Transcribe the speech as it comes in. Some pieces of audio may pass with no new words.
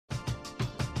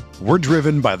We're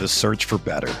driven by the search for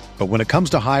better. But when it comes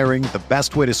to hiring, the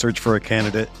best way to search for a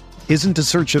candidate isn't to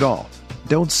search at all.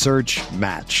 Don't search,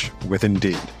 match with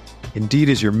Indeed. Indeed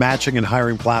is your matching and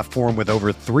hiring platform with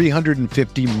over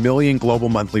 350 million global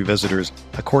monthly visitors,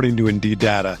 according to Indeed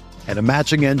data, and a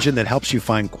matching engine that helps you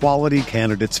find quality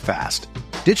candidates fast.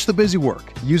 Ditch the busy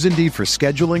work. Use Indeed for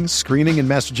scheduling, screening, and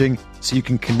messaging so you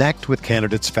can connect with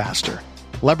candidates faster.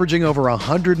 Leveraging over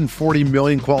 140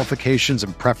 million qualifications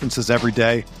and preferences every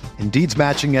day, Indeed's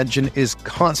matching engine is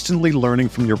constantly learning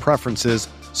from your preferences,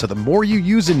 so the more you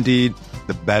use Indeed,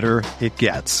 the better it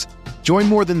gets. Join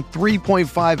more than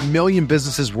 3.5 million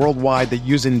businesses worldwide that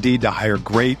use Indeed to hire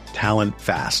great talent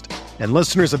fast. And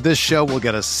listeners of this show will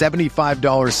get a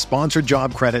 $75 sponsored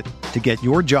job credit to get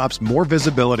your jobs more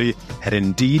visibility at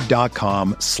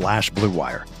Indeed.com/Blue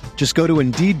Wire. Just go to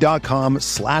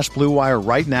Indeed.com/Blue Wire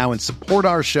right now and support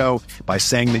our show by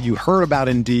saying that you heard about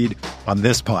Indeed on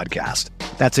this podcast.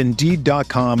 That's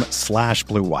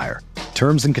Indeed.com/Blue Wire.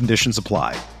 Terms and conditions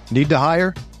apply. Need to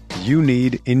hire? You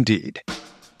need Indeed.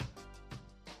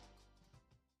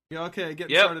 Okay,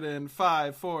 getting started in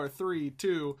 5, 4, 3,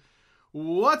 2.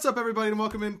 What's up, everybody, and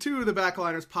welcome into the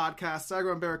Backliners podcast.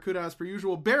 Sagro and Barracuda, as per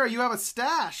usual. Barra, you have a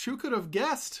stash. Who could have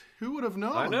guessed? Who would have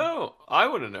known? I know. I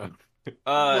would have known.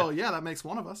 Well, yeah, that makes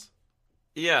one of us.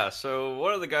 Yeah, so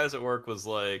one of the guys at work was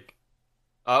like,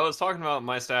 I was talking about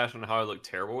my stash and how I look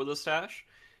terrible with the stash,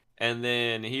 and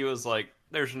then he was like,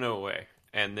 there's no way.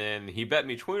 And then he bet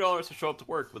me $20 to show up to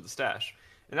work with the stash.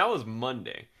 And that was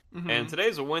Monday. Mm-hmm. And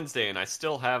today's a Wednesday, and I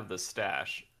still have the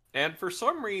stash. And for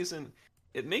some reason,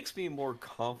 it makes me a more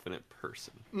confident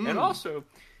person. And also,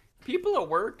 people at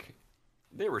work,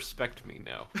 they respect me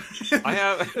now.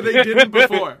 They didn't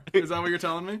before. Is that what you're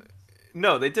telling me?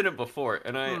 No, they didn't before.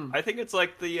 And I think it's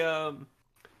like the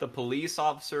police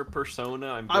officer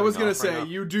persona. I was going to say,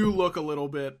 you do look a little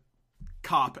bit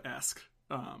cop-esque.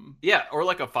 Yeah, or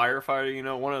like a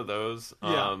firefighter, one of those.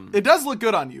 Yeah. It does look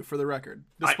good on you, for the record,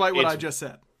 despite what I just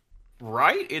said.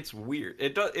 Right? It's weird.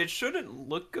 It shouldn't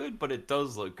look good, but it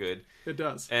does look good. It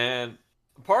does. And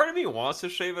part of me wants to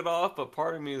shave it off, but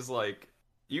part of me is like,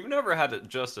 you've never had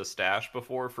just a stash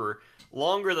before for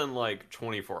longer than like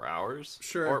 24 hours.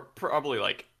 Sure. Or probably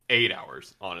like 8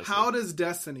 hours, honestly. How does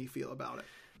Destiny feel about it?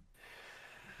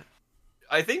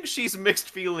 I think she's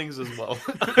mixed feelings as well.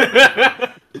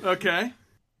 Okay.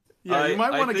 Yeah, you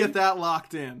might want to get that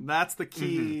locked in. That's the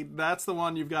key. Mm-hmm. That's the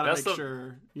one you've got to make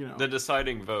sure, The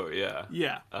deciding vote, yeah.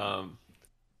 Yeah.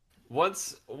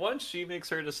 Once she makes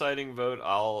her deciding vote,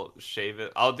 I'll shave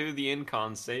it. I'll do the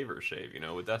in-con saver shave,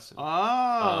 with Destiny.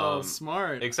 Oh,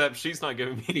 smart. Except she's not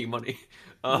giving me any money.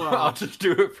 I'll just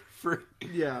do it for free.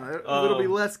 Yeah, it'll be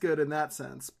less good in that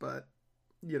sense, but,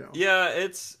 Yeah,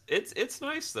 it's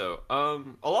nice, though. A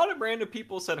lot of random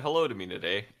people said hello to me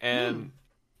today, and...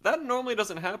 That normally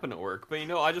doesn't happen at work, but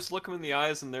I just look them in the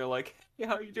eyes and they're like, "Hey,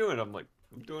 how you doing?" I'm like,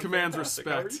 "I'm doing Commands fantastic.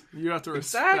 respect. You have to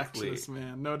respect this,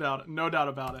 man. No doubt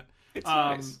about it. It's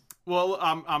nice. Well,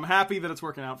 I'm happy that it's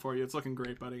working out for you. It's looking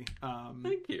great, buddy.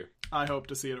 Thank you. I hope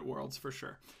to see it at Worlds for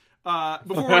sure.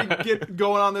 Before we get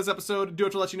going on this episode, I do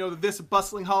have to let you know that this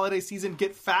bustling holiday season,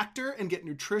 get Factor and get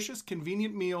nutritious,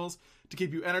 convenient meals to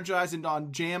keep you energized and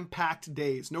on jam-packed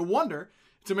days. No wonder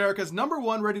it's America's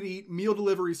 #1 ready-to-eat meal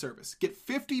delivery service. Get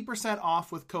 50%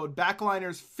 off with code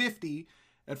BACKLINERS50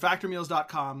 at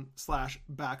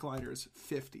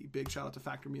factormeals.com/BACKLINERS50. Big shout out to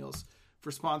Factor Meals for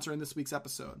sponsoring this week's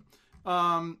episode.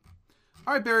 All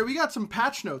right, Barry, we got some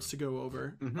patch notes to go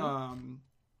over. Mm-hmm.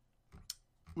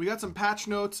 We got some patch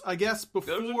notes, I guess,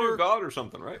 before... There's a new god or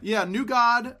something, right? Yeah, new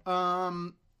god.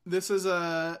 This is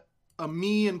a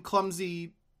me and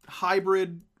Clumsy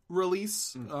hybrid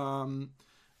release.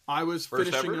 I was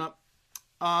finishing up.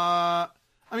 I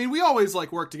mean, we always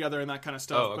work together and that kind of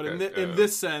stuff. Oh, okay. But in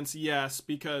this sense, yes,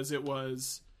 because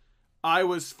I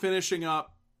was finishing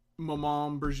up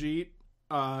Maman Brigitte,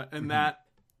 and that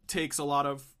takes a lot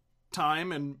of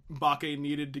time, and Bakke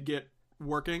needed to get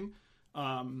working.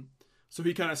 So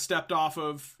he kind of stepped off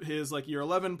of his year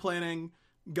 11 planning,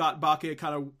 got Bakke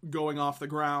kind of going off the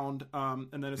ground, and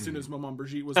then as soon as Maman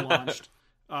Brigitte was launched,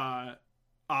 I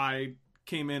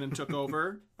came in and took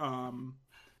over, and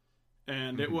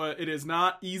it is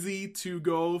not easy to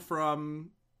go from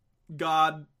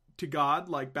god to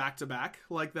god back to back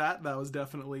like that. That was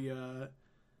definitely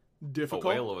difficult. A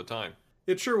whale of a time.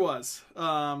 It sure was.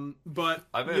 But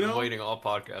I've been waiting all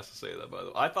podcasts to say that, by the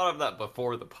way. I thought of that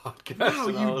before the podcast.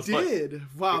 Wow, you did.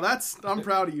 Wow, I'm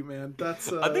proud of you, man.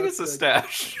 That's I think it's a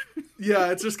stash.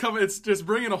 Yeah, it's just coming. It's just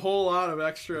bringing a whole lot of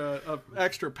extra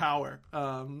power.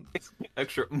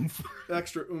 Extra oomph.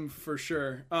 Extra oomph for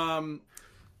sure.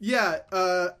 Yeah.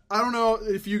 I don't know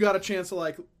if you got a chance to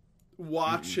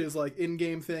watch his like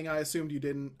in-game thing. I assumed you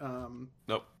didn't.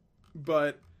 Nope.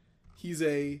 But he's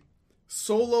a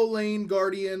solo lane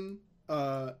guardian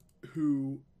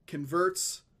who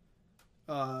converts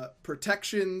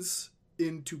protections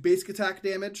into basic attack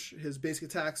damage. His basic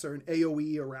attacks are an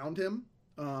AoE around him.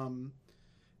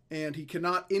 And he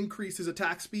cannot increase his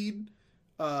attack speed,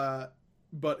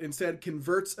 but instead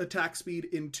converts attack speed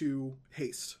into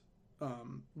haste.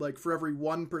 Like for every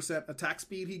 1% attack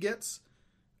speed he gets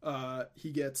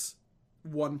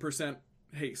 1%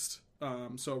 haste.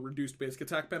 So reduced basic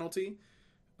attack penalty.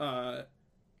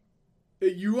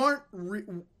 You aren't,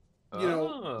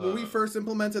 when we first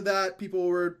implemented that, people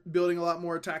were building a lot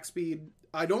more attack speed.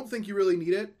 I don't think you really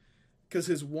need it because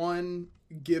his one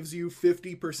gives you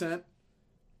 50%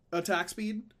 attack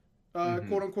speed,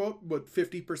 quote unquote, but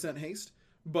 50% haste.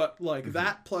 But like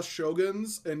that plus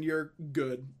Shoguns and you're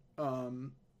good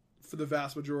for the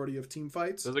vast majority of team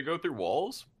fights. Does it go through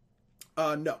walls?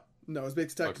 No, his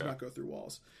basic attack does not go through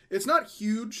walls. It's not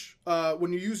huge.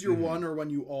 When you use your one or when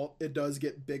you ult, it does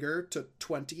get bigger to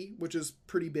 20, which is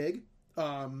pretty big.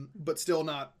 But still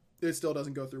not. It still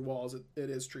doesn't go through walls. It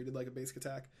is treated like a basic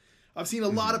attack. I've seen a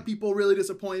lot of people really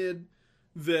disappointed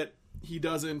that he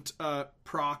doesn't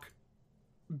proc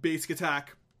basic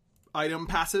attack item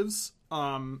passives.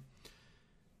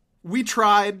 We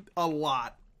tried a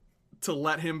lot to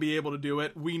let him be able to do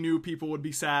it. We knew people would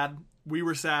be sad. We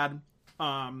were sad.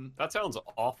 That sounds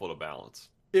awful to balance.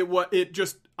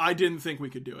 I didn't think we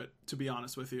could do it, to be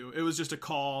honest with you. It was just a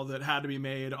call that had to be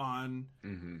made on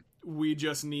we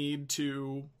just need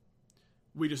to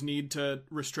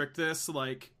restrict this.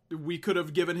 Like we could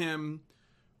have given him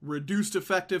reduced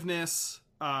effectiveness.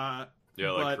 Like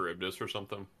Charybdis or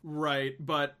something. Right,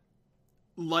 but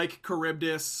like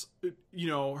Charybdis,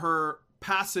 her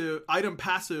item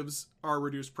passives are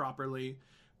reduced properly,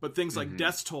 but things like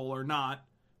Death's Toll are not.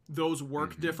 Those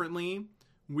work differently.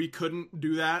 We couldn't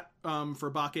do that for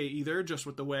Bake either, just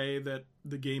with the way that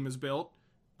the game is built.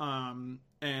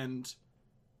 And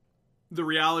the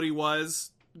reality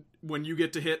was, when you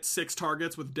get to hit 6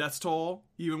 targets with Death's Toll,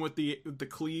 even with the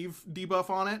cleave debuff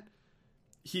on it,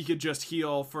 he could just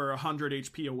heal for 100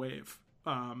 HP a wave.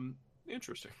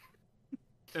 Interesting.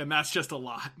 And that's just a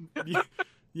lot.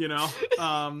 Yeah,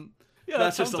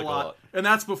 that's just a lot. And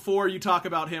that's before you talk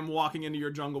about him walking into your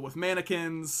jungle with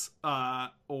mannequins,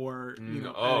 or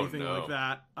anything like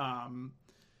that.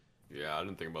 Yeah, I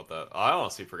didn't think about that. I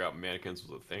honestly forgot mannequins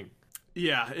was a thing.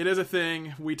 Yeah, it is a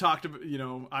thing. We talked about,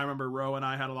 I remember Ro and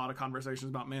I had a lot of conversations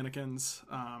about mannequins.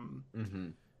 I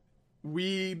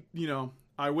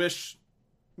wish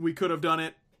we could have done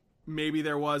it. Maybe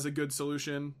there was a good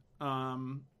solution,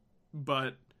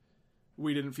 but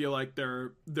we didn't feel like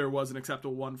there was an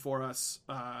acceptable one for us,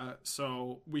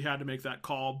 so we had to make that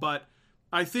call. But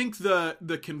I think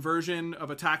the conversion of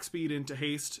attack speed into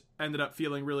haste ended up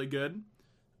feeling really good,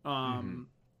 and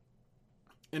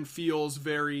feels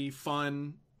very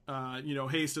fun.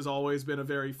 Haste has always been a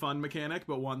very fun mechanic,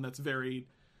 but one that's very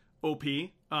OP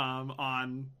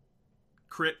on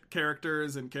crit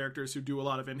characters and characters who do a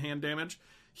lot of in-hand damage.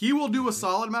 He will do a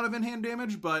solid amount of in-hand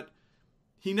damage, but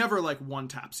he never like one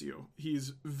taps you.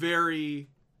 He's very,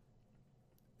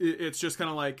 it's just kind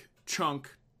of like chunk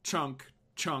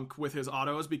with his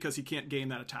autos because he can't gain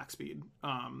that attack speed.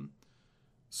 I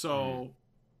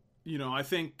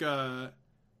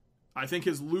think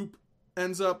his loop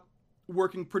ends up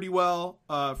working pretty well.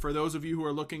 For those of you who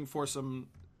are looking for some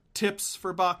tips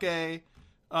for Bake,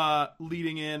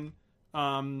 leading in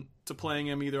to playing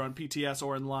him either on PTS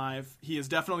or in live, he is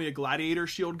definitely a gladiator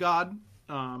shield god.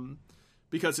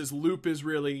 Because his loop is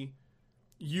really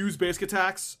use basic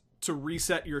attacks to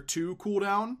reset your 2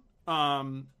 cooldown.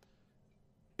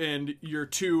 And your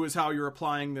 2 is how you're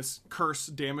applying this curse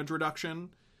damage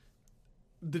reduction.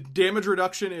 The damage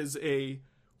reduction is a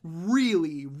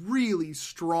really, really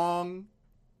strong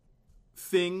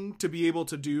thing to be able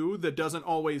to do that doesn't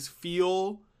always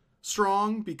feel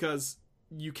strong because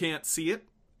you can't see it.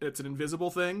 It's an invisible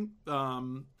thing.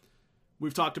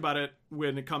 We've talked about it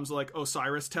when it comes to like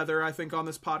Osiris Tether, I think, on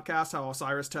this podcast, how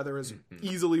Osiris Tether is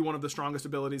easily one of the strongest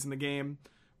abilities in the game,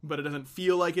 but it doesn't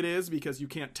feel like it is because you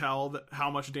can't tell how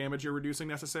much damage you're reducing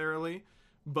necessarily.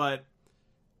 But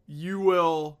you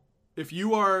will, if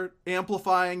you are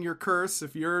amplifying your curse,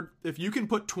 if you can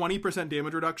put 20%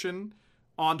 damage reduction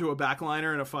onto a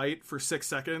backliner in a fight for 6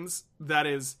 seconds, that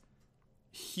is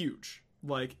huge.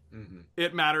 Like,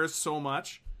 it matters so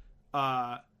much.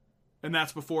 And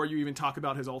that's before you even talk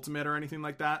about his ultimate or anything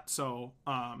like that. So,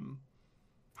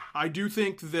 I do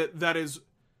think that is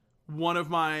one of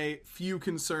my few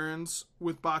concerns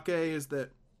with Bake, is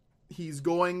that he's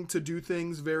going to do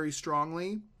things very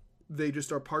strongly they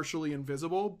just are partially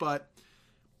invisible. But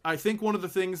I think one of the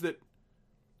things that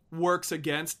works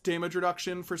against damage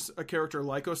reduction for a character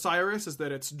like Osiris is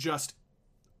that it's just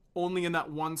only in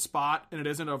that one spot and it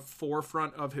isn't a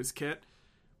forefront of his kit.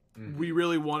 We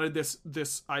really wanted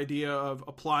this idea of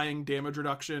applying damage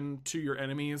reduction to your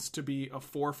enemies to be a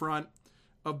forefront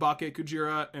of Bake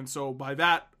Kujira, and so by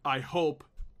that I hope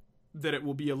that it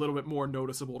will be a little bit more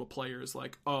noticeable to players,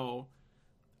 like, oh,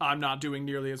 I'm not doing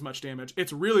nearly as much damage.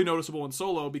 It's really noticeable in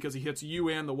solo because he hits you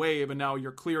and the wave, and now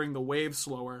you're clearing the wave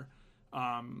slower.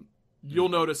 You'll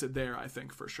notice it there, I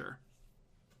think, for sure.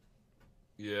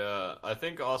 Yeah, I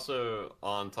think also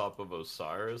on top of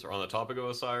Osiris, or on the topic of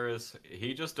Osiris,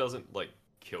 he just doesn't, like,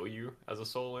 kill you as a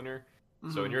soul winner.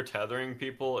 So when you're tethering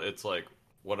people, it's like,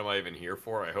 what am I even here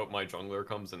for? I hope my jungler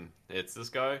comes and hits this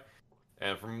guy.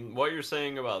 And from what you're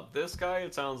saying about this guy,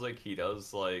 it sounds like he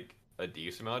does, like, a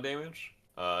decent amount of damage.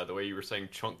 The way you were saying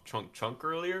chunk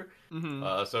earlier.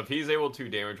 So if he's able to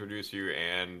damage reduce you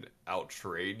and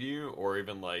out-trade you, or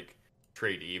even, like,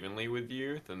 trade evenly with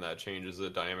you, then that changes the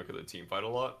dynamic of the team fight a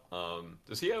lot.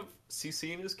 Does he have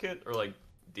CC in his kit, or, like,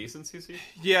 decent CC?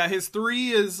 Yeah, his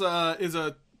 3 is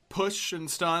a push and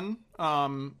stun.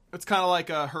 It's kind of like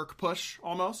a Herc push,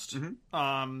 almost.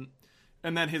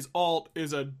 And then his ult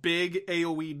is a big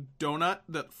AoE donut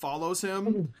that follows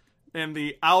him, and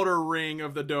the outer ring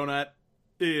of the donut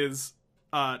is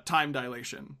time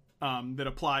dilation that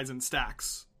applies in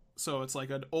stacks. So it's like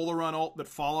an Oleron ult that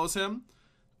follows him.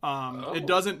 It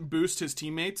doesn't boost his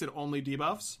teammates, it only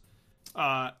debuffs.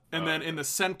 And then in the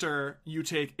center, you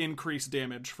take increased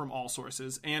damage from all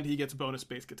sources, and he gets bonus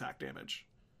basic attack damage.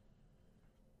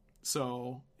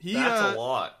 So that's a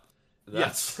lot.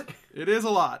 Yes, it is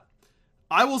a lot.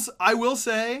 I will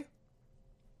say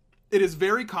it is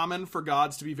very common for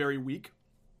gods to be very weak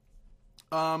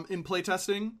in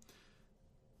playtesting.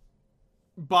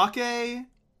 Bake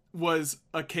was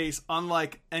a case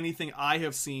unlike anything I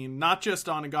have seen, not just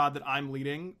on a god that I'm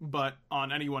leading, but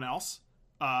on anyone else.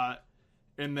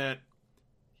 In that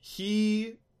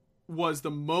he was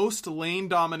the most lane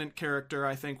dominant character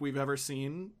I think we've ever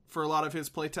seen for a lot of his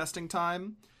playtesting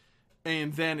time.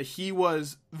 And then he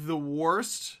was the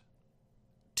worst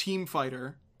team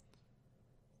fighter.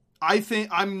 I think,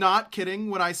 I'm not kidding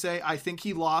when I say I think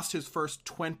he lost his first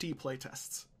 20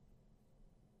 playtests.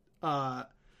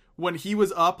 When he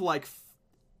was up like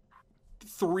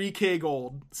 3k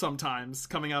gold sometimes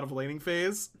coming out of laning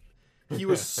phase, he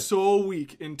was so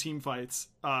weak in team fights.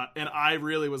 And I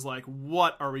really was like,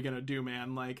 what are we going to do,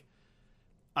 man? Like,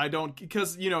 I don't,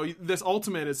 because, you know, this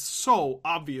ultimate is so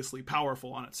obviously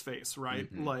powerful on its face, right?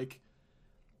 Like,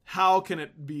 how can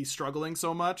it be struggling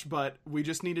so much? But we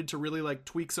just needed to really, like,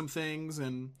 tweak some things,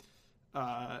 and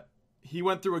he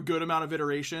went through a good amount of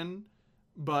iteration,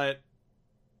 but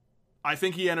I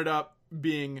think he ended up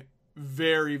being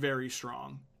very, very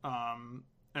strong.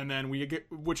 And then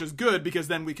which is good, because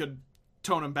then we could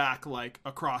tone him back, like,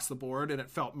 across the board, and it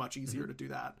felt much easier to do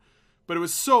that. But it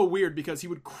was so weird because he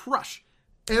would crush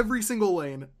every single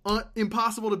lane,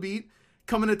 impossible to beat,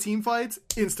 come into team fights,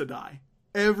 insta die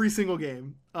every single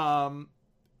game. And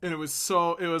it was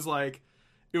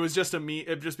just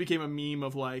it just became a meme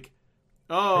of like,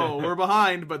 oh, we're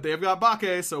behind, but they've got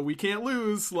Bake, so we can't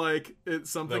lose. Like, it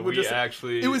was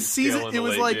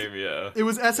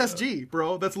SSG,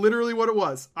 bro. That's literally what it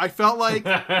was. I felt like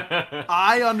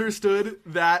I understood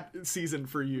that season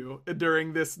for you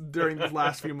during these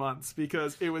last few months,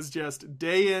 because it was just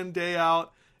day in, day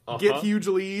out, get huge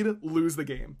lead, lose the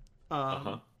game.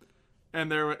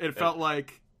 And it felt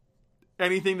like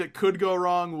anything that could go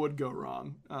wrong would go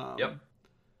wrong.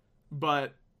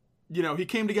 But, you know, he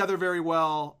came together very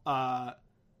well. I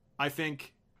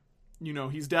think, you know,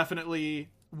 he's definitely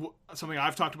something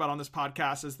I've talked about on this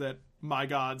podcast, is that my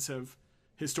gods have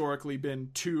historically been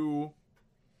too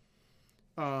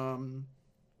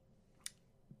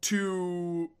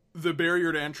the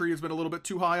barrier to entry has been a little bit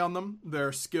too high on them.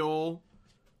 Their skill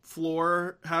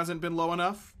floor hasn't been low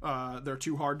enough. They're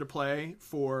too hard to play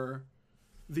for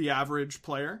the average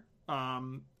player.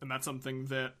 And that's something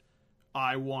that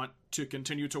I want to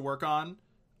continue to work on.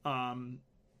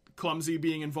 Clumsy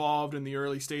being involved in the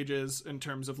early stages in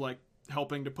terms of like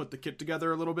helping to put the kit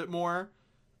together a little bit more,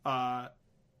 I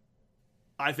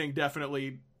think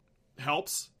definitely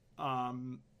helps.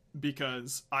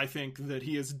 Because I think that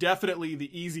he is definitely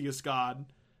the easiest god,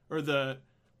 or the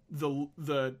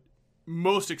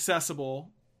most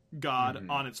accessible god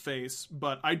on its face.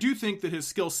 But I do think that his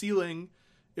skill ceiling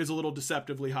is a little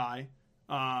deceptively high,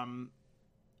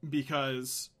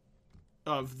 because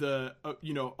of the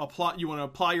you want to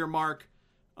apply your mark.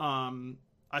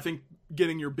 I think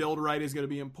getting your build right is going to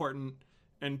be important,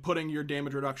 and putting your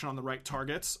damage reduction on the right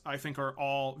targets, I think are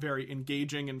all very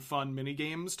engaging and fun mini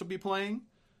games to be playing,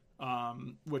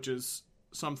 which is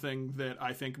something that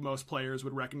I think most players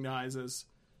would recognize as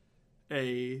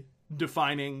a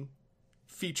defining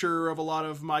feature of a lot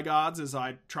of my gods, is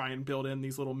I try and build in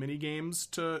these little mini games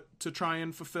to try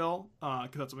and fulfill, because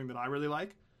that's something that I really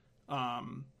like.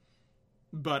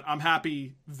 But I'm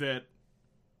happy that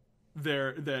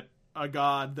a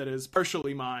god that is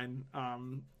partially mine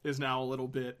is now a little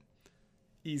bit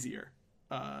easier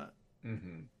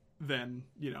than,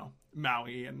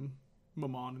 Maui and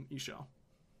Momon and Isho.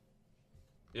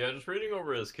 Yeah, just reading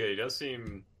over his kit, he does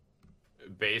seem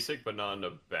basic, but not in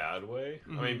a bad way.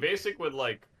 Mm-hmm. I mean, basic with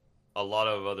like a lot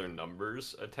of other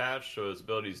numbers attached, so his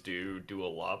abilities do a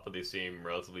lot, but they seem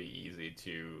relatively easy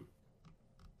to,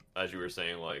 as you were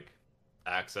saying, like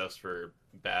access for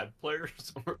bad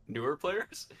players or newer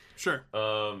players. Sure.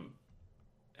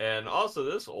 And also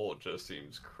this ult just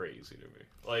seems crazy to me.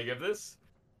 Like,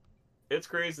 it's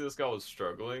crazy this guy was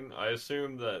struggling. I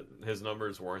assume that his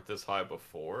numbers weren't this high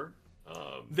before.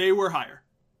 They were higher.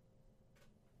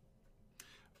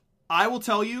 I will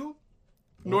tell you,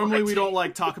 normally we don't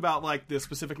like talk about like the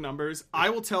specific numbers. I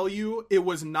will tell you, it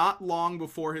was not long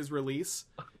before his release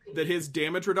that his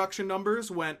damage reduction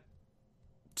numbers went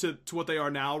to what they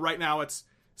are now. Right now it's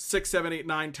 6, 7, 8,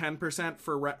 9, 10%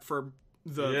 for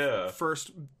the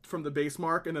first from the base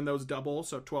mark, and then those double,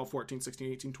 so 12, 14,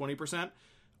 16, 18, 20%.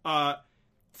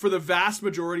 For the vast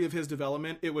majority of his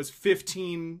development, it was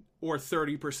 15 or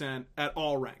 30% at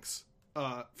all ranks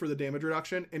for the damage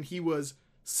reduction, and he was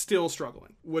still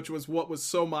struggling, which was what was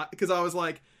so much, because I was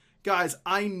like, guys,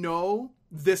 I know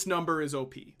this number is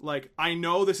OP. Like, I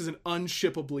know this is an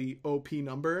unshippably OP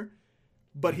number,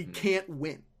 but he can't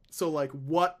win. So, like,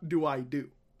 what do I do?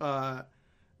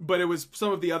 But it was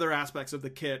some of the other aspects of the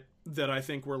kit that I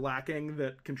think were lacking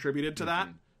that contributed to that,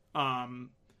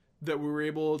 that we were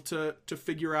able to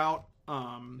figure out.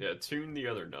 Tune the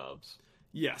other knobs.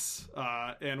 Yes,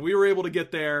 and we were able to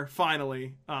get there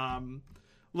finally.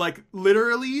 Like,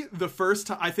 literally the first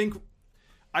time, I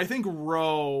think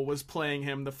Ro was playing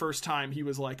him the first time he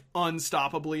was like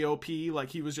unstoppably OP.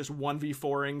 Like, he was just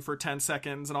 1v4ing for 10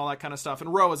 seconds and all that kind of stuff.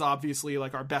 And Ro is obviously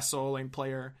like our best solo lane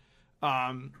player.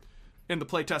 In the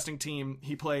playtesting team,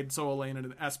 he played solo lane at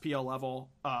an SPL level.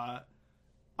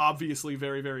 Obviously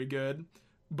very, very good.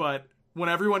 But when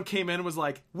everyone came in and was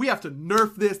like, we have to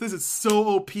nerf this. This is so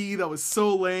OP. That was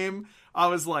so lame. I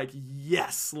was like,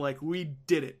 yes, like, we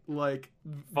did it. Like,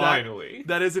 finally.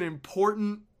 That is an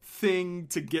important thing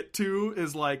to get to,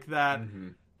 is like that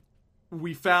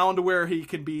we found where he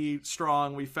can be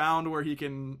strong. We found where he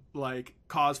can like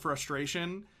cause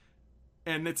frustration,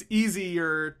 and it's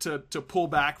easier to pull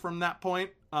back from that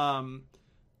point.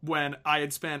 When I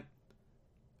had spent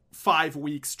 5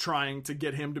 weeks trying to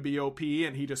get him to be OP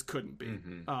and he just couldn't be,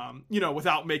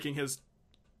 without making his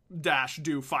dash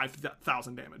do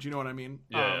 5,000 damage. You know what I mean?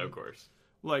 Yeah, of course.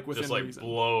 Like, within just like reason.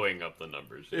 Blowing up the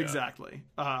numbers. Yeah. Exactly.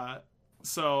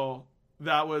 So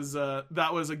that was a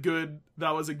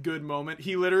good moment.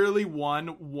 He literally won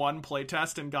one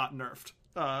playtest and got nerfed.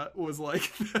 Was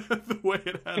like the way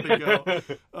it had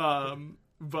to go.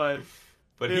 But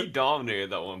he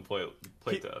dominated that one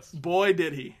playtest. Boy,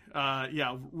 did he.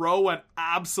 Ro went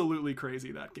absolutely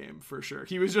crazy that game, for sure.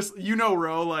 He was just,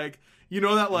 Ro, like,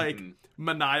 that, like,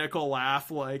 maniacal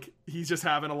laugh, like, he's just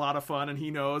having a lot of fun, and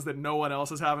he knows that no one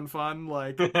else is having fun.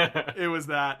 Like, it was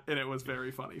that, and it was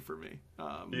very funny for me.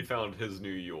 He found his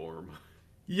new Yorm.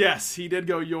 Yes, he did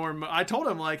go Yorm. I told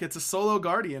him, like, it's a solo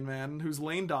Guardian, man, who's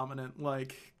lane dominant.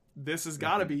 Like, this has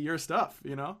got to be your stuff,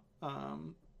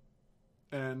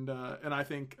 And I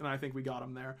think we got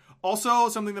him there. Also,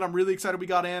 something that I'm really excited we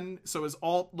got in, so his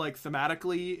alt, like,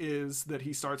 thematically, is that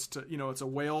he starts to, it's a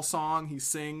whale song, he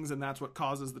sings, and that's what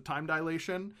causes the time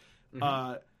dilation.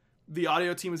 The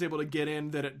audio team is able to get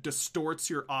in that it distorts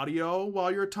your audio while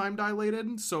you're time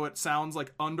dilated, so it sounds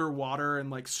like underwater and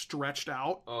like stretched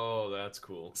out. Oh, that's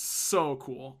cool. So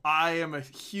cool. I am a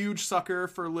huge sucker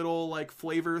for little like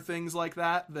flavor things like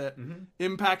that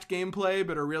impact gameplay,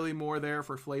 but are really more there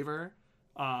for flavor.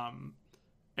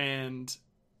 And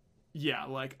yeah,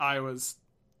 like, I was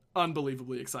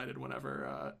unbelievably excited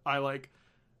whenever I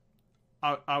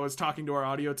was talking to our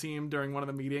audio team during one of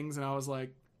the meetings, and I was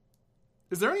like,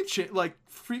 is there any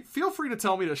feel free to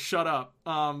tell me to shut up,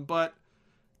 but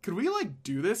could we like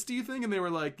do this, do you think? And they were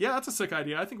like, yeah, that's a sick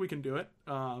idea, I think we can do it.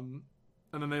 And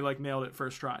then they like nailed it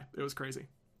first try. It was crazy.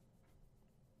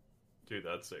 Dude,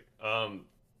 that's sick.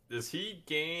 Does he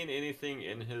gain anything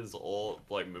in his ult,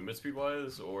 like, movement speed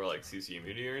wise, or like CC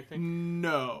immunity or anything?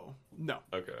 No.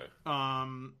 Okay. I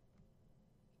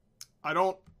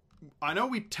don't I know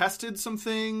we tested some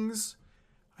things.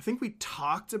 I think we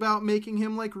talked about making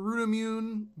him like root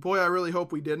immune. Boy, I really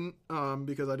hope we didn't,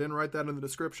 because I didn't write that in the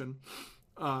description.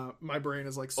 My brain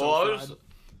is like so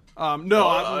fried. No,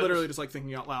 I'm literally just like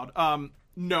thinking out loud.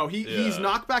 No, he's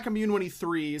knockback immune when he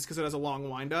threes because it has a long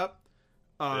windup.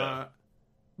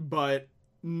 But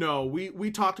no,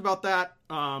 we talked about that.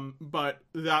 But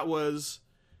that was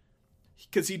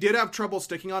because he did have trouble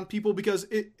sticking on people because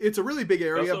it's a really big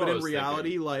area, but in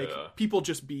reality, people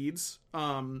just beads.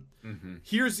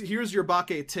 Here's your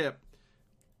Bake tip.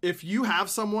 If you have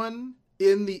someone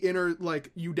in the inner,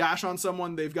 like you dash on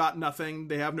someone, they've got nothing,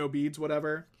 they have no beads,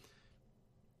 whatever.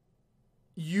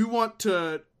 You want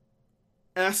to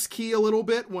S key a little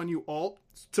bit when you ult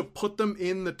to put them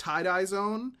in the tie-dye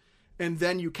zone, and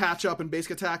then you catch up and basic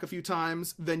attack a few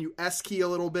times, then you S key a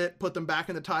little bit, put them back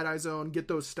in the tie-dye zone, get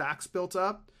those stacks built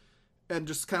up, and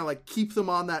just kind of like keep them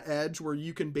on that edge where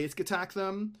you can basic attack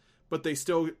them, but they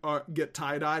still get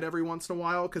tie-dyed every once in a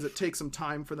while because it takes some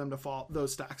time for them to fall,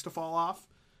 those stacks to fall off.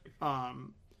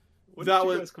 What did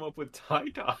you guys come up with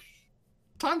tie-dye?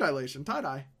 Time dilation,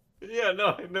 tie-dye. Yeah,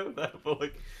 no, I know that, but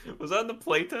like, was that in the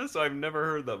playtest? I've never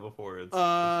heard that before. It's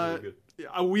really good.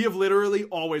 We have literally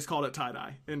always called it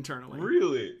tie-dye internally.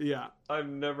 Really? Yeah. I've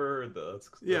never heard that.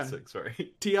 That's sick,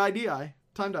 sorry. TIDI,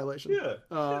 time dilation. Yeah,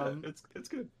 it's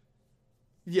good.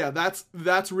 Yeah,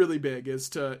 that's really big, is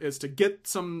to get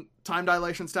some time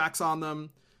dilation stacks on them,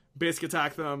 basic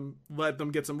attack them, let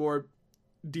them get some more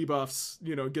debuffs,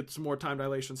 get some more time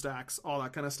dilation stacks, all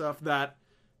that kind of stuff. That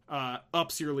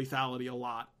ups your lethality a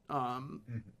lot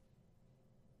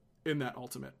in that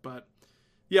ultimate. But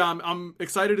yeah, I'm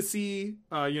excited to see.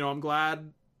 I'm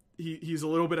glad he's a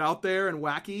little bit out there and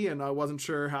wacky, and I wasn't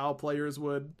sure how players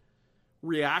would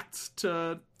react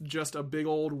to just a big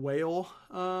old whale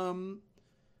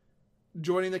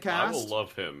joining the cast. I will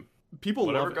love him. People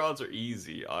whatever love gods are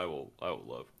easy, I will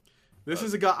love. This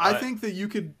is a guy. I think that you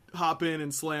could hop in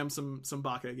and slam some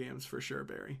Bake games for sure,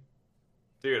 Barry.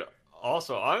 Dude.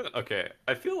 Also,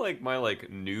 I feel like my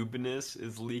noobness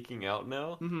is leaking out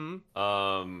now.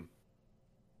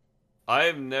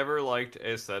 I've never liked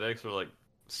aesthetics or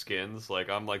skins.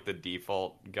 I'm the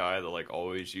default guy that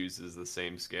always uses the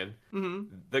same skin.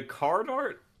 The card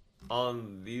art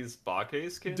on these Bake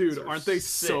skins, dude, aren't they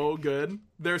sick. So good?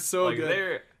 They're so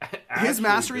good. His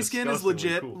mastery skin is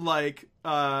legit cool.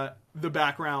 The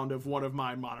background of one of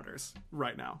my monitors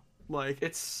right now.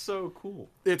 It's so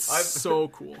cool. So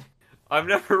cool. I've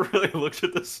never really looked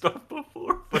at this stuff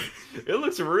before, but it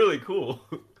looks really cool.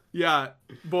 Yeah,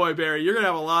 boy, Barry, you're gonna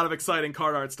have a lot of exciting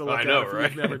card arts to look at if right?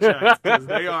 you've never checked, because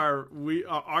they are.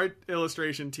 Our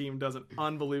illustration team does an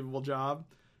unbelievable job.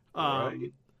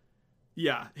 Right.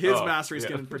 Yeah, his mastery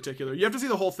skin in particular. You have to see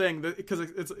the whole thing because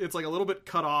it's like a little bit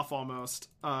cut off almost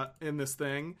in this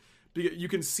thing. You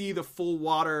can see the full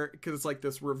water because it's like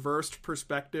this reversed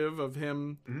perspective of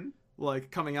him.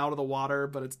 Coming out of the water,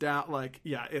 but it's down.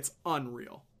 It's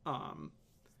unreal.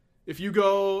 If you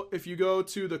go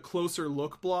to the Closer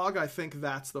Look blog, I think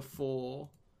that's the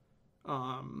full.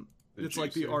 It's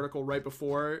like the article right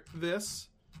before this.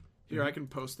 Here, I can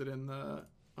post it in the.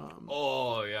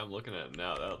 Oh yeah, I'm looking at it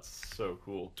now. That's so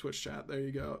cool. Twitch chat. There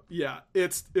you go. Yeah,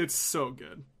 it's so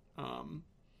good.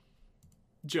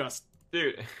 Just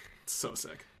dude, so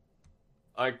sick.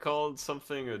 I called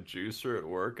something a juicer at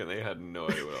work, and they had no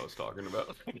idea what I was talking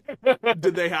about.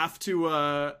 Did they have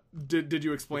to? Did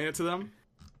you explain it to them?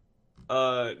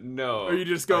 No. Or you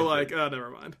just go oh, never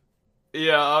mind.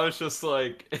 Yeah, I was just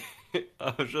like, yeah,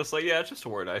 it's just a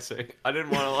word I say. I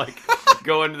didn't want to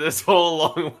go into this whole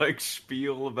long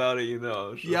spiel about it,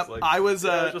 Yep, I was.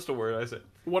 It's just a word I say.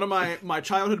 One of my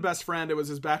childhood best friend, it was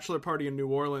his bachelor party in New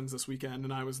Orleans this weekend,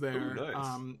 and I was there. Ooh,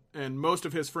 nice. And most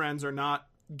of his friends are not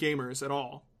gamers at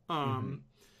all. And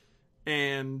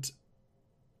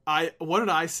what did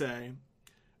I say?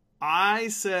 I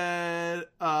said,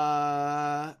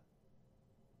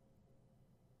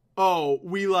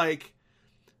 we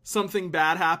something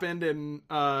bad happened in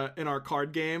our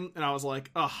card game, and I was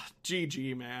like, oh,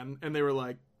 GG, man. And they were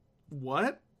like,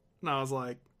 what? And I was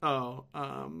like, oh,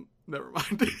 never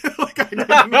mind.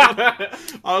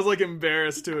 I was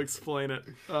embarrassed to explain it.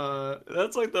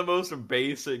 That's the most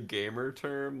basic gamer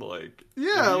term.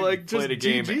 Yeah, just played a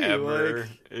game GG, ever.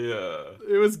 Yeah,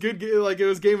 it was good. It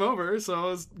was game over, so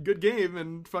it was good game,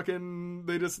 and fucking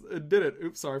they just did it.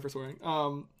 Oops, sorry for swearing.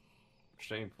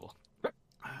 Shameful.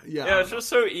 Yeah, it's just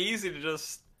so easy to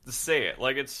just say it.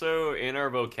 It's so in our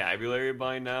vocabulary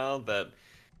by now that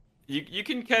you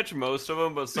can catch most of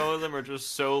them, but some of them are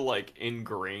just so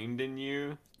ingrained in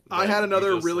you. I had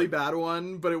another really bad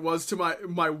one, but it was to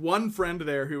my one friend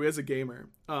there who is a gamer.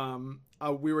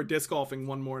 we were disc golfing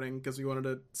one morning because we wanted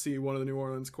to see one of the New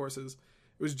Orleans courses.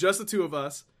 It was just the two of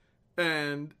us,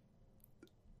 and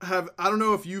I don't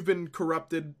know if you've been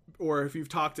corrupted or if you've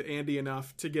talked to Andy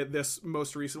enough to get this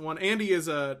most recent one.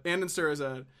 Andenster is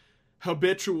a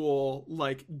habitual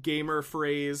like gamer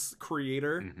phrase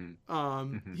creator.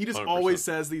 He just 100%. always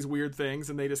says these weird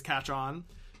things and they just catch on.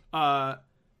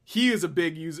 He is a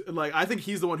big user. Like, I think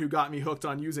he's the one who got me hooked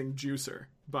on using Juicer,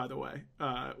 by the way,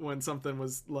 when something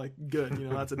was like good,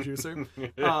 that's a juicer.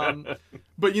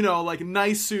 But like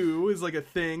Nisu is like a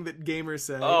thing that gamers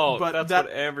say. Oh, but that's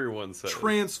what everyone says.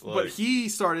 But he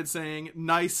started saying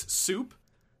nice soup.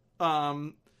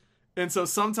 And so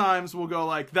sometimes we'll go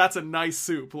like, that's a nice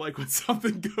soup, like when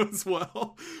something goes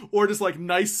well, or just like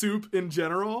nice soup in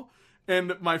general.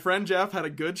 And my friend Jeff had a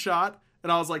good shot,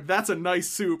 and I was like, that's a nice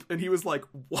soup. And he was like,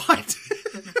 what?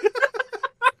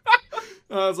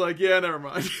 I was like, yeah, never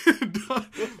mind.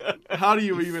 How do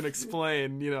you even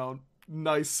explain,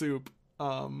 nice soup?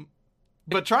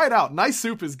 But try it out. Nice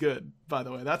soup is good, by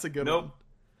the way. That's a good one.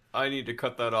 I need to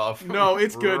cut that off. No,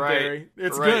 it's good, Barry.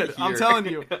 It's good. Here. I'm telling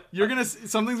you,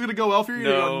 something's gonna go well for you.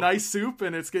 You're gonna go nice soup,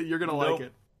 and it's good. You're gonna like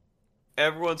it.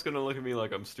 Everyone's gonna look at me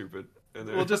like I'm stupid.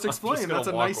 Well, just explain. That's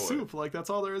a nice soup. Like, that's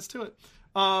all there is to it.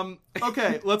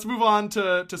 Okay, let's move on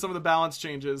to some of the balance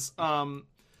changes.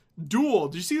 Duel.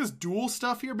 Did you see this duel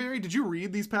stuff here, Barry? Did you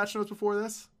read these patch notes before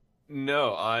this?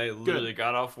 No, I literally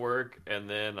got off work, and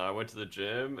then I went to the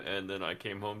gym, and then I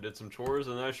came home, did some chores,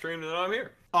 and then I streamed, and I'm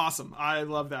here. Awesome. I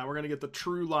love that. We're going to get the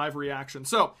true live reaction.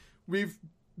 So, we've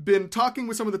been talking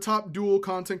with some of the top duel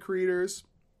content creators.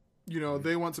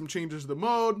 They want some changes to the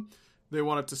mode. They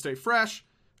want it to stay fresh.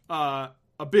 A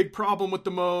big problem with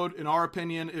the mode, in our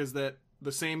opinion, is that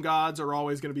the same gods are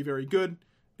always going to be very good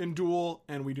in duel,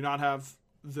 and we do not have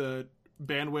the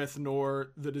bandwidth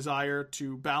nor the desire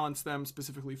to balance them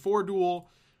specifically for duel.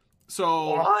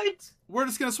 So we're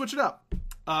just going to switch it up.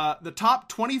 The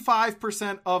top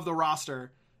 25% of the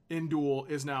roster in duel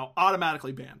is now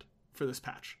automatically banned for this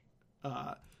patch.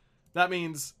 That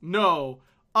means no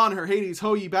Anhur, Hades,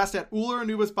 Hoyi, Bastet, Uller,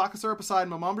 Anubis, Bakasura, Poseidon,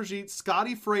 Maman Brigitte,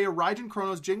 Scotty, Freya, Raijin,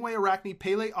 Kronos, Jingwei, Arachne,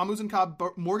 Pele,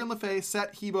 Amuzenkab, Morgan Le Fay,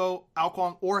 Set, Hebo,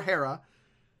 Alquang, or Hera.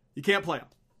 You can't play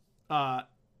them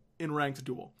in ranked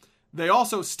duel. They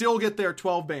also still get their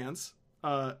 12 bans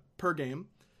per game.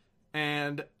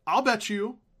 And I'll bet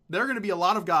you there are going to be a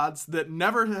lot of gods that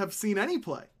never have seen any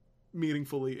play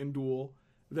meaningfully in duel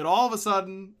that all of a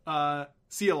sudden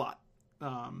see a lot.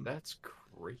 That's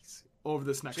crazy. Over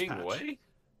this next patch. Way?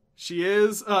 She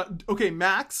is...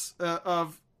 Max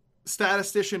of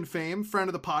statistician fame, friend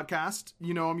of the podcast.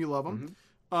 You know him, you love him.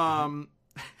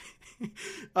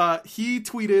 He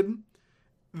tweeted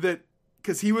that...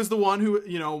 Because he was the one who,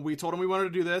 we told him we wanted to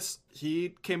do this.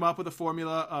 He came up with a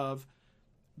formula of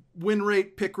win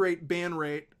rate, pick rate, ban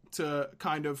rate to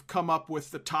kind of come up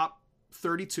with the top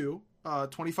 32,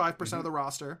 25% of the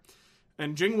roster.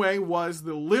 And Jingwei was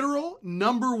the literal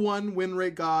number one win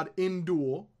rate god in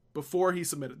duel before he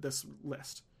submitted this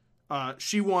list.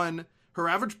 She won, her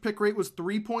average pick rate was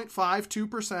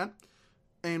 3.52%,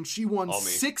 and she won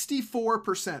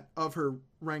 64% of her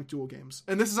ranked duel games.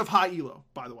 And this is of high elo,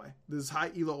 by the way. This is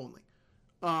high elo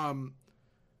only.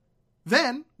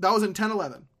 Then, that was in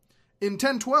 10-11. In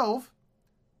 10-12,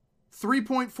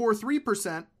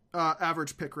 3.43%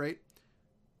 average pick rate.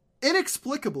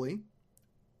 Inexplicably,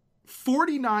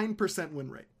 49% win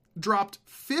rate. Dropped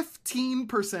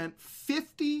 15%,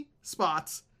 50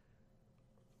 spots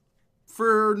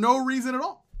for no reason at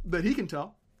all that he can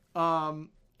tell.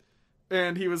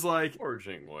 And he was like... Or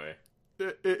Jingwei.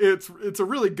 It's a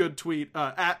really good tweet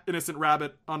at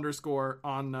InnocentRabbit _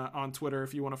 on Twitter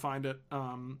if you want to find it.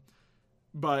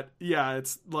 But yeah,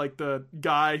 it's like the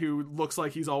guy who looks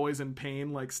like he's always in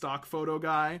pain, like stock photo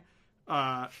guy,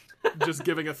 just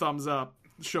giving a thumbs up,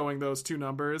 showing those two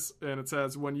numbers. And it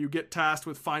says, when you get tasked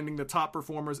with finding the top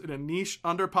performers in a niche,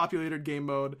 underpopulated game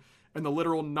mode, and the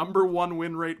literal number one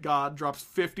win rate god drops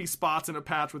 50 spots in a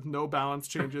patch with no balance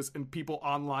changes, and people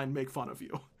online make fun of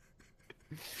you.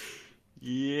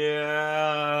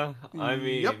 Yeah, I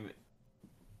mean,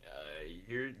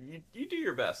 you do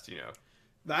your best,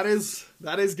 That is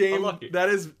game. That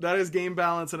is game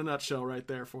balance in a nutshell, right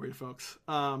there for you folks.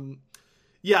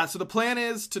 Yeah. So the plan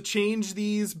is to change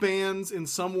these bans in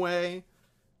some way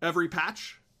every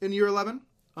patch in year 11.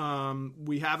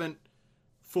 We haven't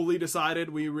fully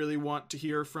decided. We really want to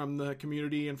hear from the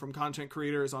community and from content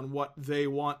creators on what they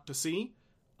want to see.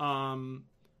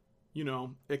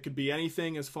 It could be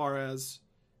anything as far as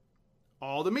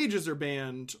all the mages are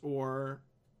banned, or,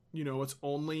 it's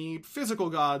only physical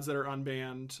gods that are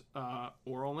unbanned,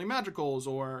 or only magicals,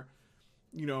 or,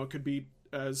 it could be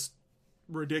as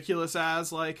ridiculous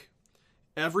as like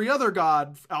every other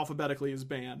god alphabetically is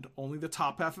banned, only the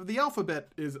top half of the alphabet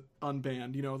is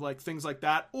unbanned, you know, like things like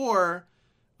that. Or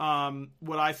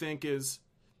what I think is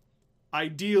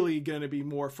ideally going to be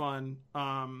more fun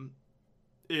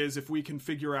is if we can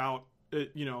figure out,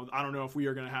 you know, I don't know if we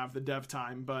are going to have the dev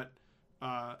time, but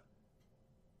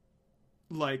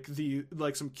like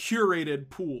some curated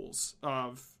pools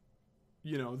of,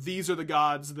 you know, these are the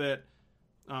gods that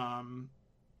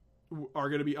are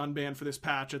going to be unbanned for this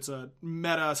patch. It's a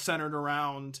meta centered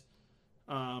around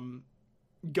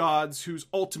gods whose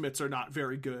ultimates are not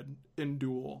very good in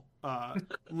Duel.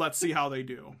 Let's see how they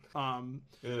do.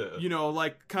 You know,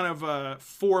 like kind of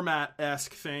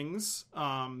format-esque things.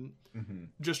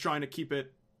 Just trying to keep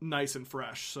it nice and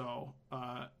fresh. So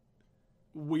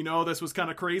we know this was kind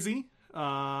of crazy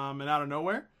and out of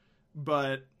nowhere,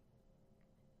 but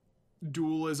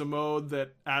Duel is a mode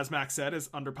that, as Max said, is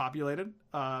underpopulated,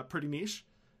 pretty niche,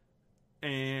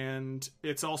 and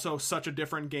it's also such a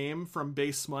different game from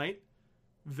base Smite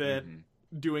that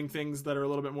doing things that are a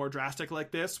little bit more drastic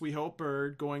like this, we hope, are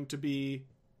going to be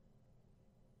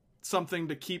something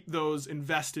to keep those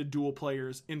invested Duel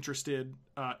players interested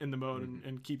in the mode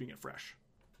and keeping it fresh.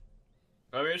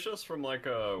 I mean, it's just from like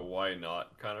a why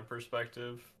not kind of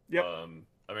perspective. Yep.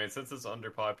 I mean, since it's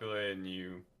underpopulated and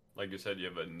you, like you said, you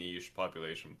have a niche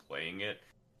population playing it,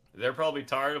 they're probably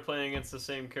tired of playing against the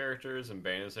same characters and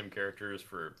banning the same characters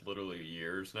for literally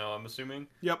years now, I'm assuming.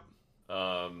 Yep.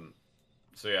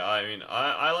 So yeah, I mean,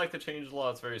 I like the change a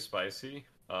lot. It's very spicy.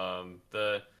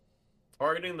 The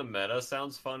targeting the meta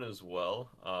sounds fun as well.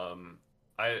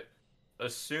 I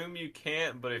assume you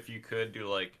can't, but if you could do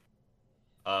like,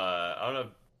 I don't know,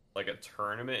 like a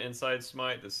tournament inside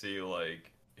Smite to see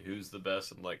like who's the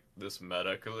best in like this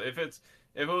meta. Because if it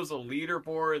was a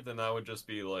leaderboard, then that would just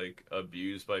be like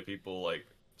abused by people like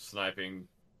sniping.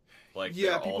 Like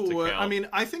people would. Count. I mean,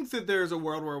 I think that there's a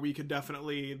world where we could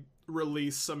definitely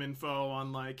release some info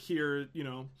on like here, you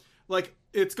know, like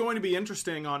it's going to be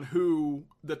interesting on who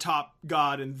the top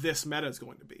god in this meta is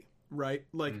going to be, right?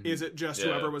 Like, is it just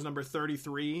whoever was number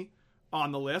 33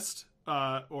 on the list?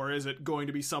 Or is it going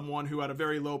to be someone who had a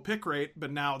very low pick rate,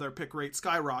 but now their pick rate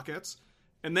skyrockets?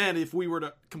 And then if we were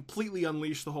to completely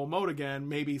unleash the whole mode again,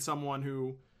 maybe someone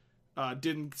who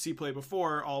didn't see play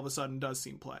before all of a sudden does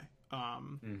see play.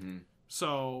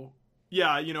 So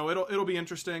yeah, you know, it'll be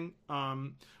interesting.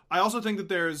 I also think that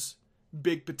there's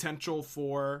big potential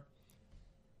for,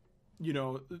 you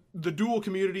know, the Duel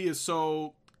community is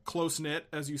so close knit,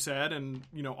 as you said, and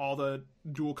you know, all the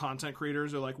Duel content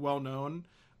creators are like well known.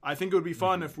 I think it would be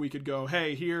fun if we could go,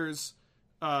 hey, here's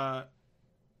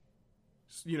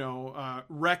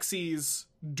Rexy's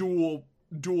duel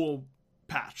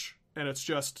patch, and it's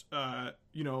just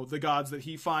you know, the gods that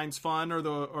he finds fun or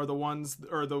the ones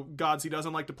or the gods he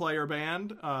doesn't like to play are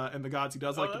banned, and the gods he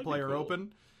does like to play are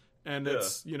open. And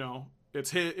it's, you know,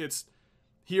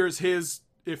 here's his,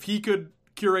 if he could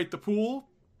curate the pool,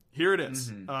 here it is.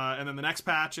 And then the next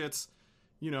patch, it's,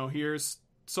 you know, here's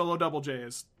solo double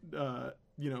J's,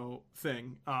 you know,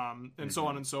 thing, and so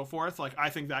on and so forth. Like, I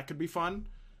think that could be fun.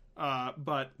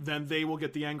 But then they will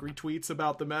get the angry tweets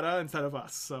about the meta instead of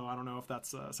us. So I don't know if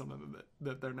that's something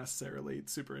that they're necessarily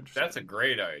super interested in. That's a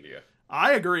great idea.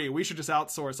 I agree. We should just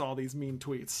outsource all these mean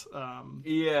tweets.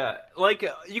 Yeah, like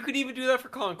you could even do that for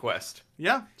Conquest.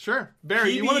 Yeah, sure.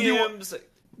 Barry, you want to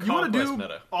do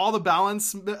meta. All the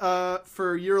balance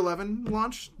for year 11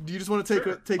 launch? Do you just want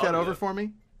to take that over for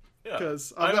me? Yeah,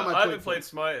 because I haven't played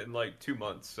Smite in like 2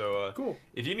 months. So cool.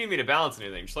 If you need me to balance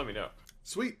anything, just let me know.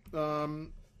 Sweet.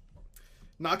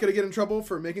 Not gonna get in trouble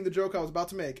for making the joke I was about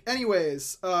to make.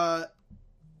 Anyways,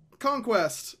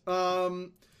 Conquest.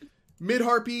 Mid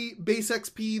Harpy, base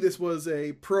XP. This was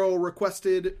a pro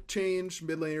requested change.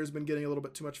 Mid laner's been getting a little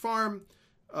bit too much farm,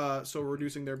 so we're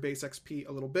reducing their base XP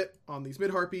a little bit on these mid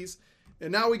Harpies.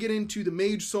 And now we get into the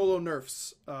mage solo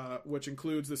nerfs, which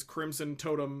includes this Crimson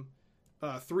Totem,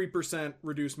 3%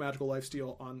 reduced magical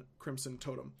lifesteal on Crimson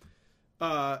Totem.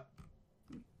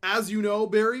 As you know,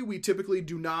 Barry, we typically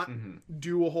do not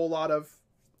do a whole lot of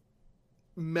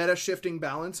meta shifting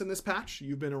balance in this patch.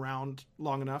 You've been around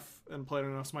long enough and played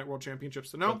enough Smite World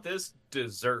Championships to know. But this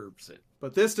deserves it.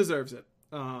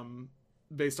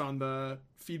 Based on the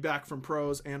feedback from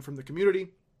pros and from the community.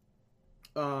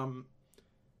 You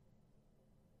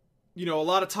know, a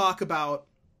lot of talk about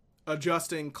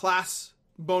adjusting class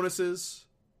bonuses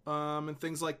and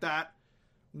things like that.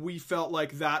 We felt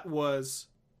like that was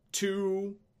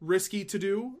too risky to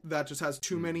do. That just has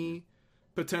too many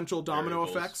potential domino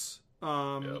effects.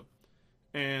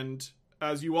 And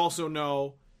as you also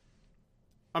know,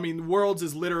 I mean, Worlds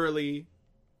is literally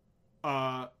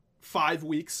 5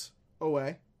 weeks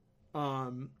away.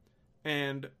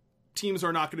 And teams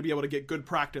are not going to be able to get good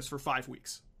practice for 5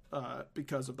 weeks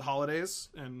because of the holidays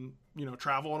and,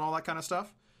 travel and all that kind of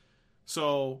stuff.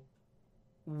 So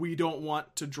we don't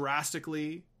want to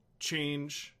drastically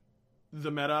change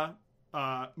the meta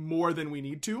more than we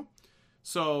need to.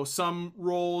 So some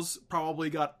roles probably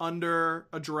got under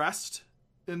addressed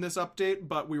in this update,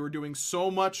 but we were doing so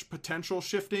much potential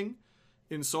shifting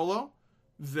in solo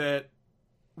that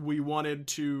we wanted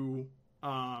to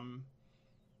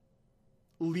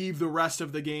leave the rest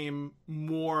of the game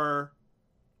more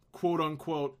quote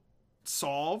unquote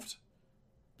solved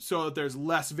so that there's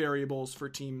less variables for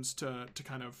teams to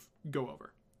kind of go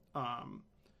over.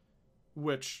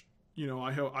 Which,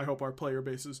 I hope our player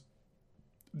base is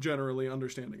generally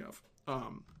understanding of.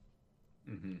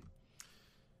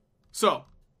 So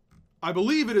I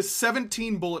believe it is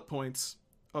 17 bullet points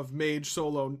of mage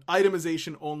solo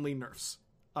itemization only nerfs,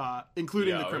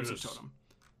 including the Crimson Totem.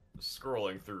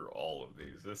 Scrolling through all of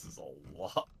these, this is a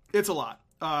lot. It's a lot.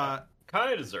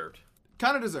 Kind of deserved.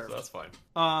 So that's fine.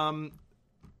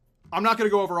 I'm not going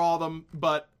to go over all of them,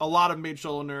 but a lot of mage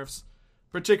solo nerfs,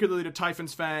 particularly to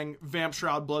Typhon's Fang, Vamp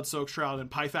Shroud, Bloodsoaked Shroud, and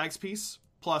Pythag's Piece,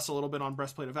 plus a little bit on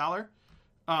Breastplate of Valor.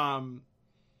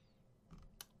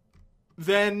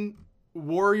 Then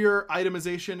warrior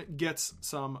itemization gets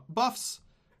some buffs.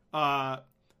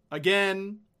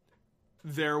 Again,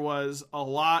 there was a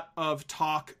lot of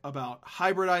talk about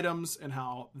hybrid items and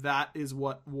how that is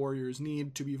what warriors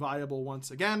need to be viable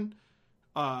once again.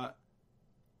 I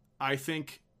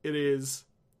think it is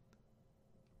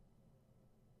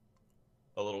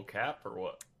a little cap or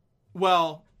what?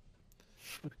 Well,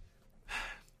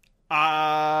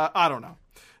 I don't know.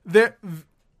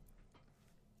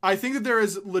 I think that there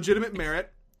is legitimate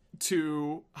merit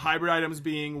to hybrid items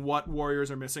being what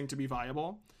warriors are missing to be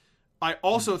viable. I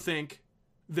also think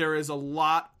there is a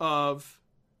lot of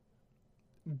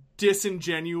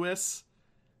disingenuous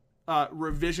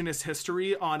revisionist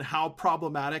history on how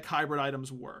problematic hybrid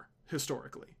items were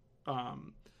historically.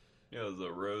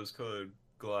 The rose-colored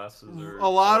glasses. A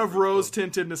lot of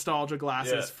rose-tinted nostalgia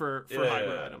glasses for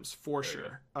hybrid items, for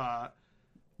sure.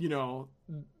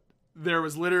 There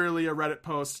was literally a Reddit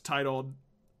post titled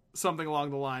something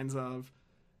along the lines of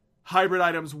hybrid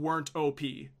items weren't OP,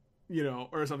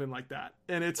 or something like that.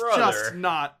 And it's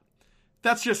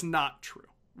that's just not true,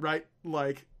 right?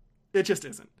 Like, it just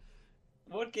isn't.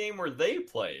 What game were they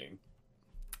playing?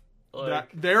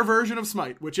 Their version of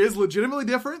Smite, which is legitimately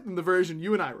different than the version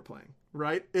you and I were playing,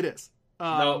 right? It is.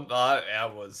 No,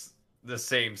 that was the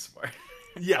same Smite.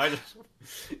 Yeah.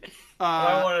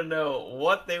 I want to know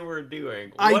what they were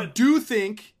doing. I do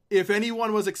think if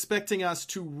anyone was expecting us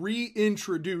to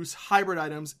reintroduce hybrid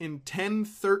items in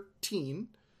 10.13,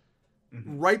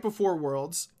 right before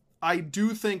Worlds, I do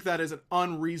think that is an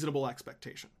unreasonable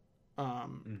expectation.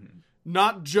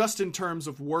 Not just in terms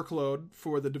of workload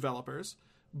for the developers,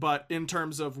 but in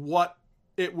terms of what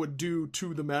it would do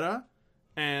to the meta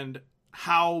and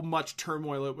how much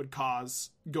turmoil it would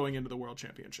cause going into the World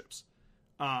Championships.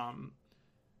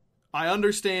 I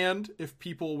understand if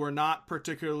people were not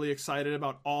particularly excited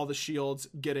about all the shields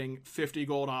getting 50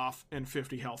 gold off and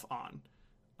 50 health on.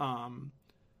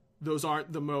 Those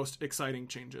aren't the most exciting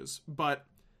changes, but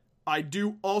I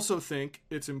do also think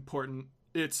it's important.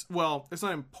 It's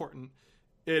not important.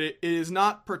 It is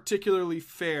not particularly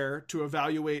fair to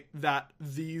evaluate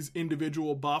these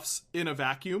individual buffs in a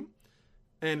vacuum.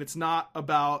 And it's not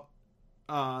about,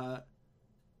 the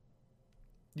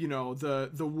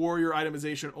warrior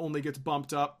itemization only gets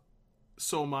bumped up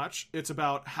so much. It's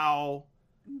about how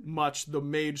much the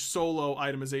mage solo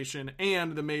itemization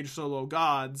and the mage solo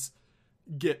gods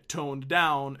get toned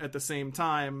down at the same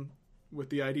time, with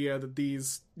the idea that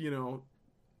these,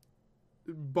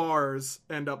 bars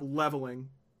end up leveling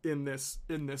in this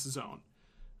zone.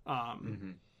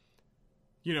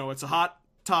 It's a hot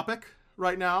topic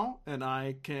right now, and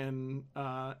I can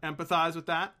empathize with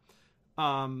that.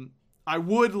 I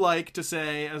would like to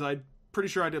say, as I pretty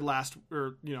sure I did last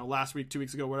week, 2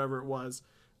 weeks ago, whatever it was,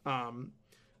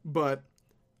 but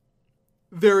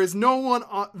there is no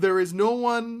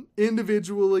one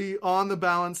individually on the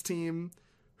balance team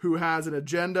who has an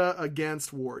agenda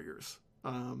against warriors.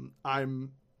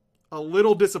 I'm a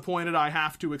little disappointed I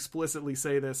have to explicitly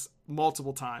say this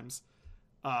multiple times,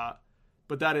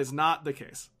 but that is not the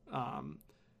case.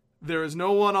 There is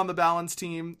no one on the balance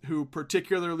team who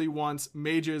particularly wants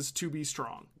mages to be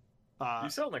strong. You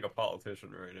sound like a politician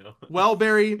right now. Well,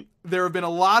 Barry, there have been a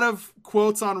lot of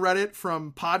quotes on Reddit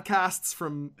from podcasts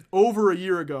from over a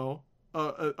year ago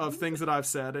of things that I've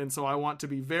said, and so I want to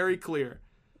be very clear.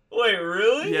 Wait,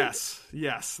 really?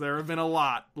 Yes, there have been a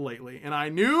lot lately, and I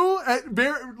knew,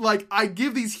 I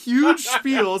give these huge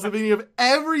spiels at the beginning of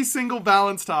every single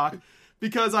balance talk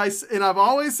because I've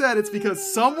always said it's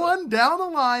because someone down the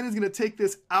line is going to take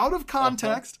this out of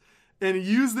context and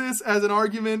use this as an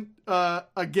argument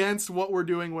against what we're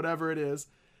doing, whatever it is.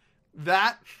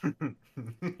 That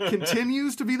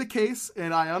continues to be the case,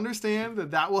 and I understand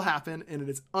that will happen, and it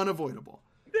is unavoidable.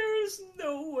 There's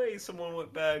no way someone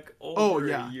went back over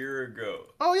a year ago.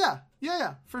 Oh,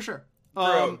 yeah, for sure.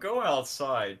 Bro, go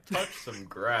outside, touch some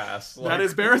grass. That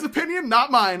is Bear's opinion, not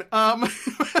mine.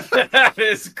 That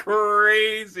is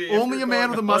crazy. Only a man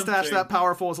with a mustache that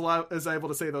powerful is able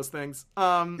to say those things.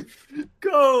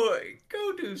 Go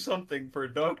do something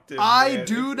productive. I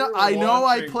know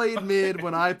I played mid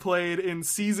when I played in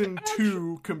Season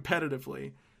 2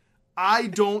 competitively. I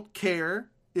don't care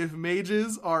if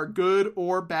mages are good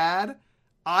or bad.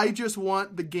 I just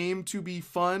want the game to be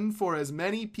fun for as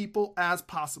many people as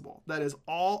possible. That is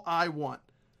all I want.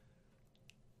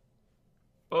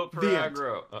 Vote for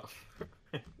aggro. Oh.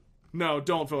 No,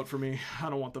 don't vote for me. I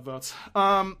don't want the votes.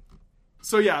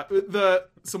 So yeah,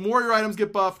 some warrior items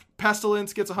get buffed.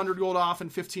 Pestilence gets 100 gold off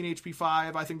and 15 HP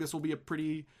 5. I think this will be a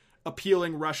pretty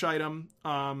appealing rush item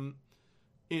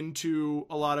into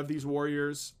a lot of these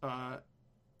warriors.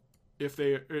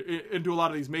 Into a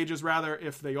lot of these mages, rather,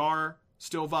 if they are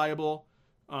still viable.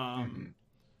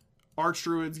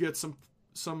 Archdruids get some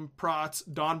prots.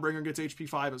 Dawnbringer gets HP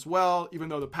 5 as well, even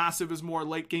though the passive is more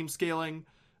late game scaling.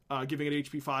 Giving it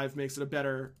HP 5 makes it a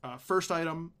better first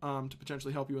item to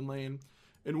potentially help you in lane.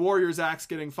 And Warrior's Axe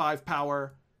getting 5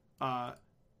 power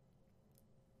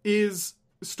is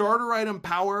starter item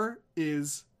power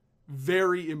is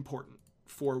very important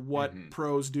for what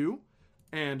pros do.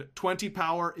 And 20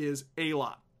 power is a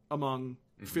lot among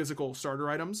physical starter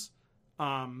items.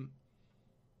 And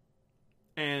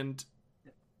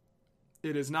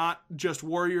it is not just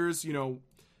warriors,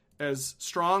 as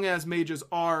strong as mages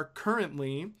are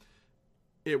currently.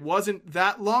 It wasn't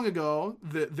that long ago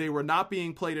that they were not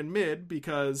being played in mid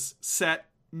because Set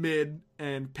mid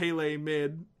and Pele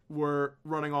mid were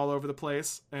running all over the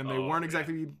place, and they weren't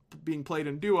exactly being played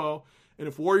in duo. And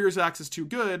if Warrior's Axe is too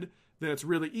good, then it's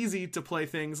really easy to play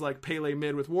things like Pele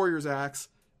mid with Warrior's Axe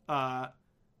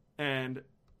and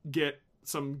get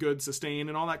some good sustain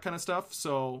and all that kind of stuff.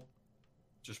 So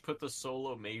just put the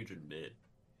solo mage in mid.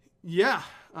 Yeah.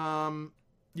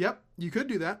 Yep, you could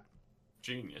do that.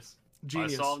 Genius. I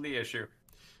solved the issue.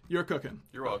 You're cooking.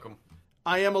 You're welcome.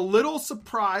 I am a little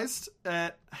surprised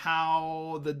at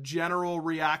how the general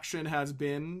reaction has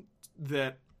been.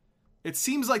 That it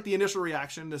seems like the initial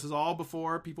reaction, this is all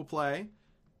before people play,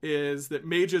 is that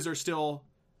mages are still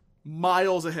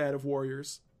miles ahead of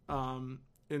warriors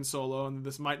in solo, and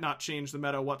this might not change the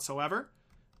meta whatsoever.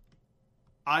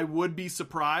 I would be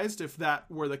surprised if that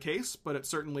were the case, but it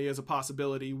certainly is a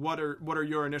possibility. What are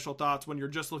your initial thoughts when you're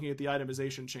just looking at the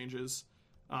itemization changes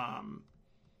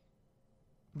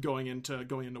going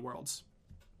into Worlds?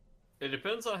 It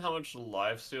depends on how much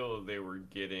lifesteal they were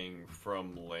getting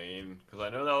from lane, because I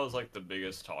know that was like the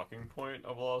biggest talking point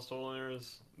of a lot of solo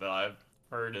laners that I've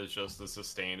heard, is just the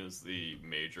sustain is the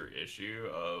major issue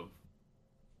of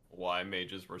why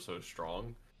mages were so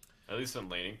strong. At least in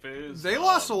laning phase. They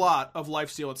lost a lot of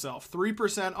lifesteal itself.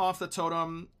 3% off the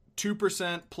totem,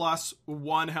 2% plus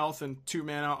 1 health and 2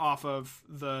 mana off of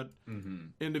the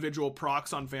individual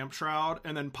procs on Vamp Shroud.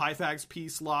 And then Pythag's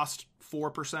piece lost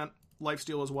 4%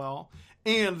 lifesteal as well.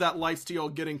 And that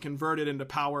lifesteal getting converted into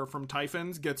power from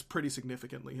Typhons gets pretty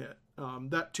significantly hit.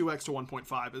 That 2x to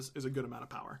 1.5 is a good amount of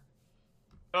power.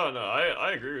 Oh, no,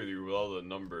 I agree with you with all the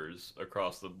numbers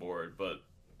across the board, but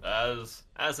as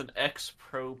an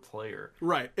ex-pro player.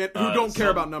 Right, who don't care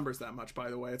about numbers that much,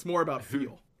 by the way. It's more about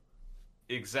feel.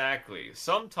 Exactly.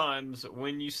 Sometimes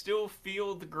when you still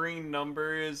feel the green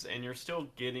numbers and you're still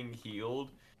getting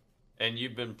healed and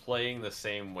you've been playing the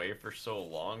same way for so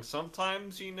long,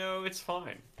 sometimes, it's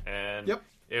fine. And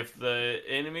if the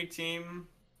enemy team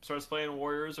starts playing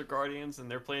warriors or guardians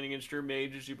and they're playing against your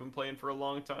mages you've been playing for a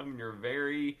long time and you're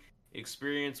very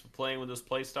experienced with playing with this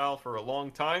playstyle for a long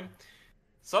time,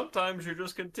 sometimes you're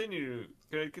just going to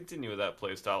continue with that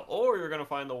playstyle, or you're going to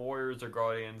find the warriors or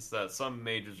guardians that some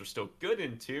mages are still good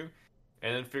into,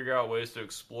 and then figure out ways to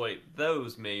exploit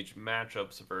those mage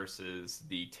matchups versus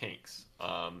the tanks.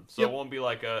 It won't be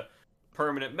like a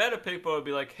permanent meta pick, but it would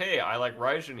be like, hey, I like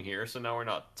Raijin here, so now we're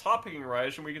not top picking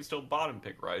Raijin, we can still bottom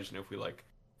pick Raijin if we like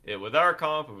it with our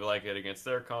comp, if we like it against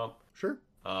their comp. Sure.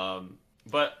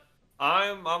 But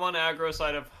I'm on aggro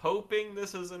side of hoping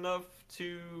this is enough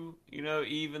to,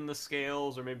 even the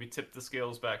scales or maybe tip the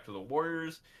scales back to the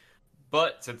warriors.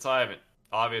 But since I haven't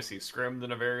obviously scrimmed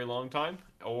in a very long time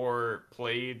or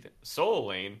played solo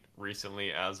lane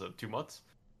recently as of 2 months.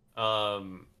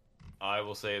 I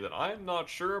will say that I'm not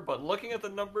sure, but looking at the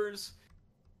numbers,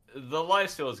 the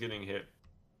lifesteal is getting hit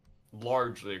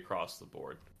largely across the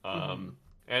board. And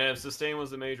if sustain was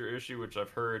the major issue, which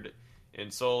I've heard in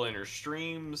solo laner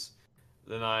streams,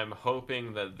 then I'm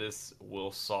hoping that this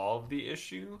will solve the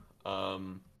issue.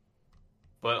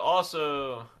 But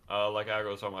also, like I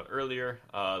was talking about earlier,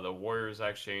 the Warriors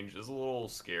exchange is a little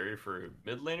scary for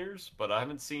mid laners, but I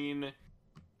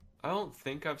don't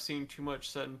think I've seen too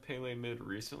much set in Pele mid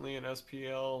recently in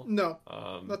SPL. No,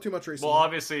 not too much recently. Well,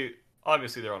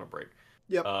 obviously they're on a break.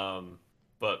 Yep.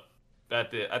 But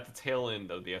at the tail end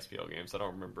of the SPL games, I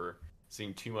don't remember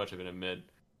seeing too much of it in mid.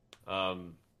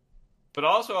 But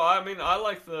also, I mean, I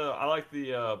like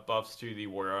the buffs to the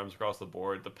Warrior Arms across the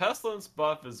board. The Pestilence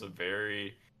buff is a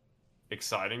very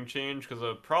exciting change, because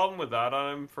the problem with that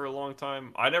item for a long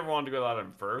time, I never wanted to go that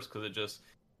item first, because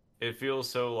it feels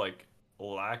so like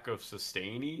lack of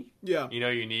sustain-y. Yeah. You know,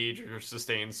 you need your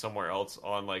sustain somewhere else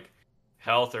on like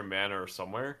health or mana or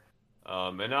somewhere.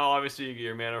 And now obviously you get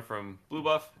your mana from blue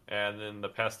buff, and then the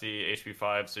pesty HP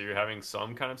 5, so you're having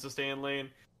some kind of sustain lane.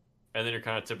 And then you're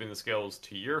kind of tipping the scales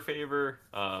to your favor,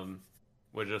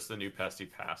 with just the new pesty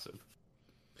passive,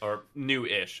 or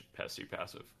new-ish pesty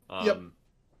passive. Yep.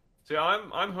 So yeah,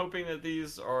 I'm hoping that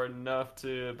these are enough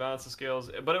to balance the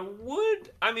scales. But it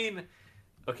would, I mean,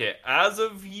 okay, as a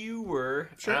viewer,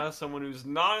 sure, as someone who's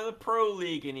not in the pro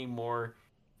league anymore,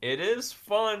 it is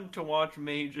fun to watch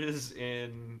mages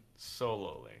in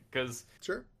solo lane, because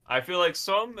sure, I feel like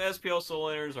some SPL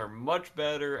solo laners are much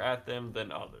better at them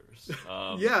than others.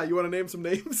 Yeah, you want to name some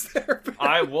names there?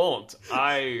 I won't.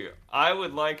 I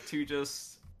would like to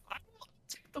just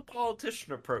take the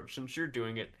politician approach, since you're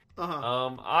doing it. We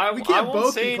can't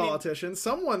both be politicians.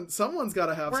 Someone's got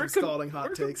to have some scalding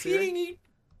hot takes here.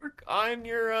 I'm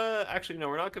your actually no,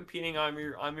 we're not competing. I'm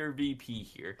your VP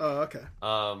here. Oh, okay.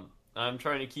 I'm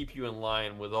trying to keep you in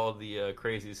line with all the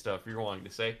crazy stuff you're wanting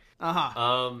to say.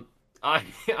 I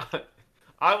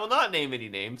will not name any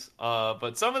names,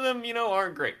 but some of them,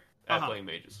 aren't great at playing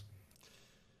mages.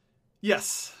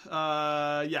 Yes.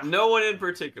 Yeah. No one in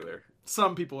particular.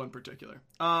 Some people in particular.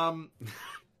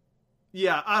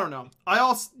 Yeah, I don't know.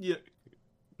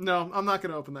 No, I'm not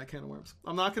going to open that can of worms.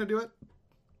 I'm not going to do it.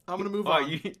 I'm going to move on.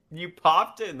 You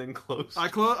popped it and then closed.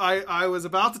 I was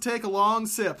about to take a long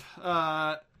sip,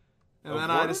 and then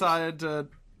I decided to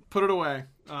put it away.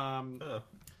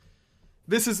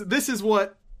 This is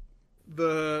what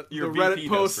the Reddit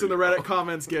posts and the Reddit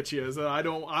comments get you. Is I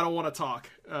don't want to talk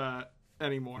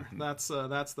anymore. That's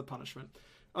the punishment.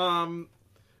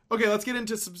 Okay, let's get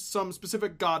into some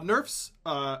specific god nerfs.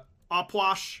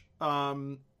 Opwash,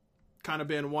 kind of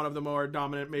been one of the more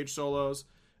dominant mage solos,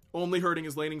 only hurting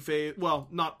his laning phase. Well,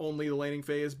 not only the laning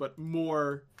phase, but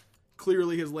more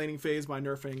clearly his laning phase by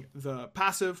nerfing the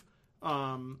passive.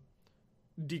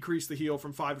 Decrease the heal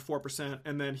from 5 to 4%,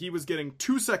 and then he was getting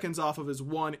 2 seconds off of his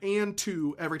 1 and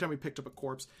 2 every time he picked up a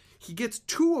corpse. He gets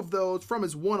 2 of those from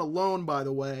his 1 alone, by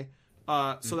the way.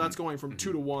 So that's going from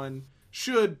 2 to 1.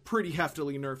 Should pretty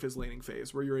heftily nerf his laning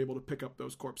phase, where you're able to pick up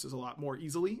those corpses a lot more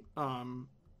easily, and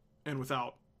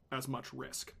without as much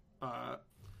risk.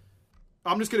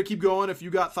 I'm just going to keep going. If you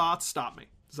got thoughts, stop me.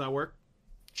 Does that work?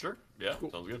 Sure. Yeah,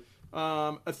 cool. Sounds good.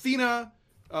 Athena,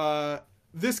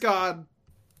 this god,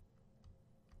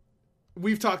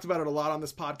 we've talked about it a lot on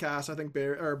this podcast. I think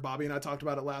Bobby and I talked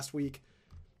about it last week.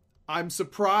 I'm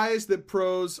surprised that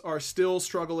pros are still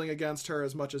struggling against her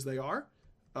as much as they are,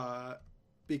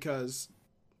 because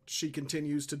she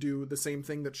continues to do the same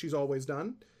thing that she's always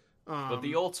done. But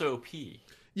the ult's OP.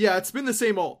 Yeah, it's been the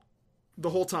same ult the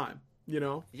whole time,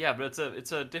 Yeah, but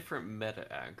it's a different meta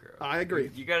aggro. I agree.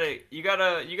 You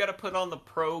gotta put on the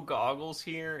pro goggles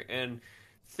here and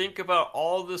think about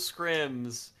all the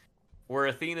scrims where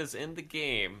Athena's in the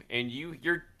game, and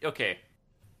you're okay.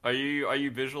 Are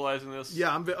you visualizing this?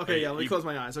 Yeah, I'm okay. Yeah, let me close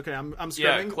my eyes. Okay, I'm scrimming.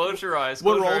 Yeah, close your eyes.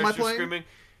 What role am I playing? Screaming.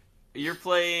 You're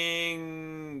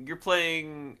playing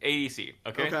ADC.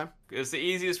 Okay. It's the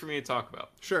easiest for me to talk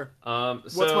about. Sure.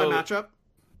 What's my matchup?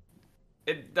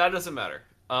 That doesn't matter.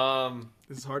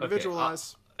 This is hard to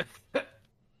visualize.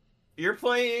 You're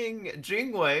playing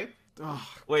Jingwei. Oh,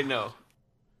 wait, no.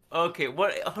 Okay,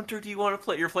 what hunter do you want to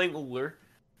play? You're playing Ullr.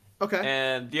 Okay.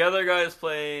 And the other guy is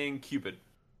playing Cupid.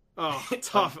 Oh,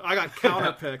 tough. I got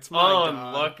counterpicked. God.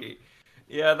 Unlucky.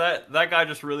 Yeah, that guy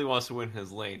just really wants to win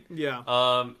his lane. Yeah.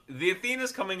 The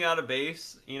Athena's coming out of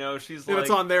base. She's and like...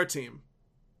 it's on their team.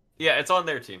 Yeah, it's on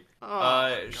their team.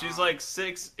 She's like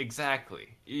 6... Exactly.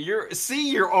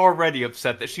 You're already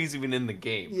upset that she's even in the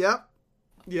game. Yep.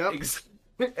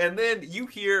 And then you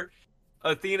hear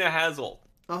Athena has ult.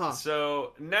 Uh-huh.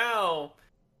 So now,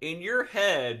 in your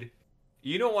head,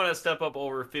 you don't want to step up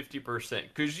over 50%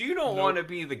 because you don't want to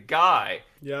be the guy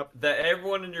that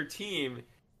everyone in your team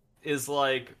is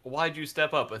like, why'd you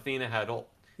step up? Athena had ult.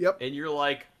 Yep. And you're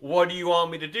like, what do you want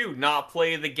me to do? Not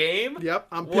play the game? Yep.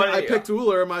 I picked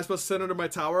Uller. Am I supposed to sit under my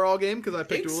tower all game because I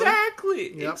picked Uller?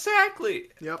 Exactly.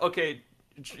 Yep. Okay,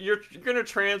 you're gonna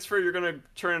transfer. You're gonna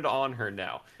turn into on her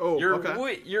now. Oh,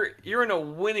 okay. You're in a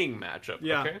winning matchup.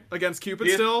 Yeah. Okay? Against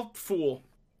Cupid still? Fool.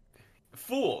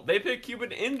 They pick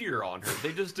Cupid into your on her.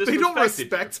 They just They don't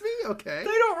respect me? Okay. They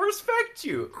don't respect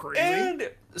you. Crazy. And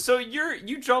so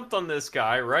you jumped on this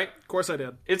guy, right? Of course I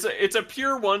did. It's a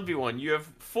pure 1v1. You have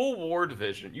full ward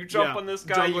vision. You jump on this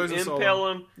guy, you impale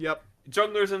him. Yep.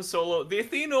 Junglers in solo. The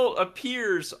Athena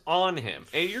appears on him,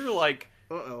 and you're like,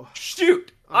 uh-oh.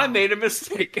 Shoot, I made a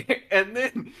mistake. And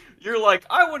then you're like,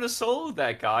 I would have soloed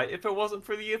that guy if it wasn't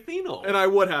for the Athena. And I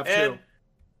would have too.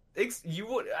 You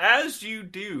would, as you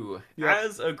do,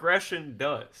 as aggression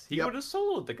does. He would have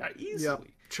soloed the guy easily. Yep.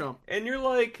 Chump. And you're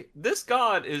like, this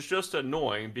god is just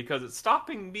annoying because it's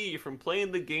stopping me from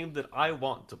playing the game that I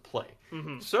want to play.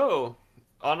 Mm-hmm. So,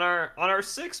 on our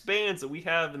 6 bans that we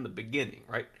have in the beginning,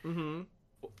 right? Mm-hmm.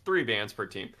 3 bans per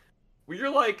team. Where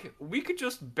you're like, we could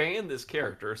just ban this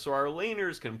character so our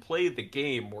laners can play the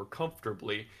game more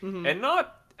comfortably and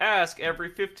not ask every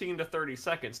 15 to 30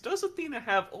 seconds, does Athena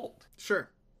have ult? Sure.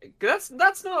 That's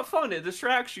not fun. It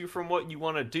distracts you from what you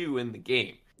want to do in the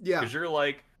game. Yeah. Because you're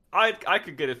like, I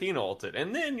could get Athena ulted.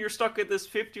 And then you're stuck at this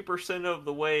 50% of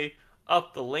the way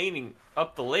up the lane,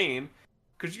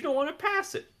 because you don't want to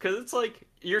pass it. Because it's like,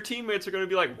 your teammates are going to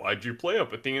be like, why'd you play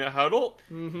up Athena had ult?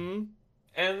 Mm-hmm.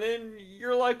 And then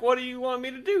you're like, what do you want me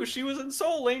to do? She was in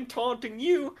soul lane taunting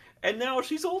you, and now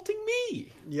she's ulting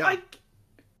me. Yeah.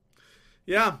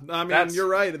 Yeah, I mean, you're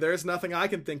right. There's nothing I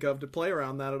can think of to play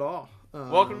around that at all.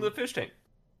 Welcome to the fish tank.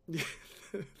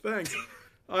 Thanks.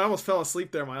 I almost fell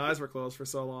asleep there. My eyes were closed for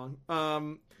so long.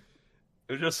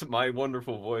 It was just my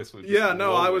wonderful voice.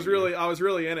 I was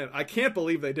really in it. I can't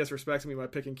believe they disrespected me by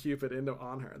picking Cupid into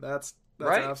on her. That's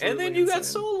right. Absolutely and then you insane. got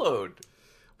soloed.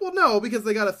 Well, no, because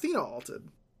they got Athena ulted.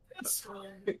 That's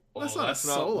not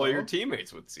not well, your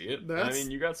teammates would see it. I mean,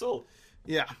 you got sold.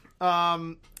 Yeah.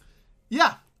 I'm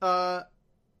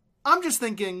just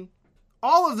thinking,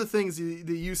 all of the things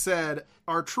that you said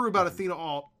are true about Athena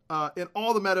ult in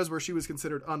all the metas where she was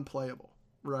considered unplayable,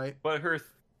 right? But her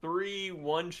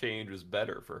 3-1 change was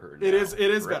better for her now. It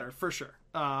is better, for sure.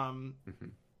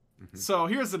 So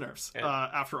here's the nerfs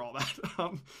after all that.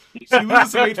 She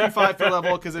loses some HP 5 per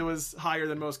level because it was higher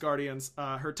than most Guardians.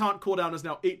 Her taunt cooldown is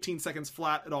now 18 seconds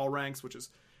flat at all ranks, which is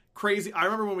crazy. I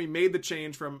remember when we made the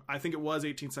change from, I think it was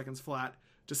 18 seconds flat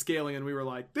to scaling, and we were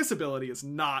like, this ability is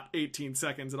not 18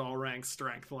 seconds at all ranks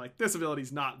strength. Like, this ability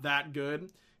is not that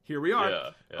good. Here we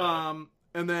are. Yeah.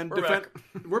 And then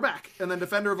we're back. And then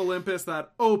Defender of Olympus,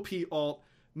 that OP ult,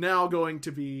 now going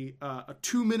to be a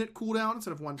 2-minute cooldown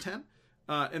instead of 110.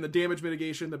 And the damage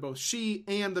mitigation that both she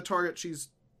and the target she's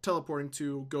teleporting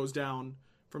to goes down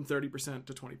from 30%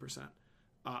 to 20%.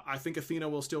 I think Athena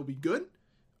will still be good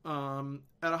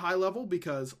at a high level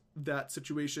because that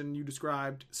situation you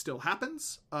described still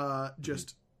happens.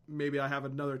 Just maybe I have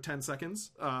another 10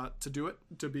 seconds to do it,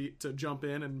 to jump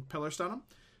in and pillar stun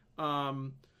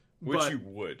them. Which you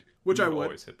would. Which you I would.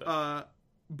 Always hit that.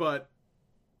 But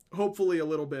hopefully a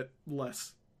little bit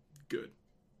less good.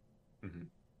 Mm-hmm.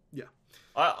 Yeah.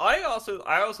 I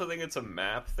also think it's a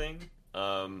map thing.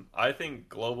 I think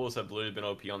globals have literally been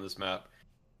OP on this map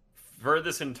for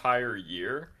this entire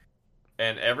year,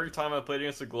 and every time I played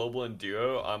against a global in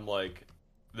duo, I'm like,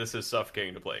 this is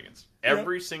suffocating to play against.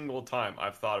 Every single time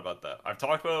I've thought about that. I've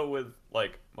talked about it with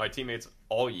like my teammates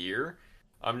all year.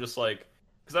 I'm just like,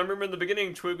 because I remember in the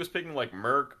beginning, Twig was picking like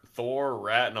Merc, Thor,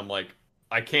 Rat, and I'm like,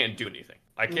 I can't do anything.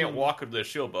 I can't walk into the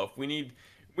shield buff. We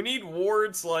need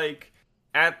wards like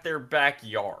at their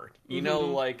backyard. You know,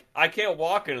 like, I can't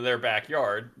walk into their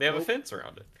backyard. They have a fence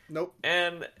around it. Nope.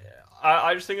 And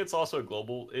I just think it's also a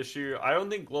global issue. I don't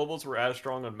think globals were as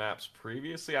strong on maps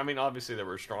previously. I mean, obviously they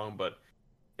were strong, but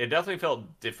it definitely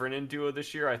felt different in duo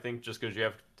this year. I think just because you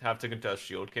have to contest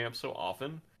shield camp so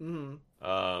often,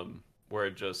 where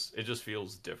it just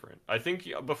feels different. I think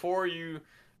before you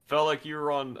felt like you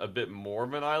were on a bit more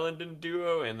of an island in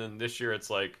duo, and then this year it's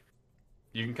like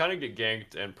you can kind of get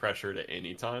ganked and pressured at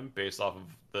any time based off of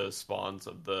the spawns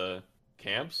of the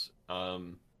camps.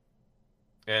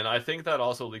 And I think that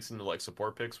also leaks into like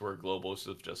support picks where globals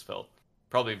have just felt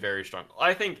probably very strong.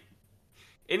 I think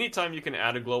anytime you can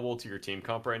add a global to your team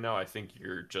comp right now, I think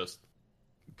you're just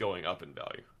going up in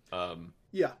value.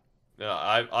 Yeah.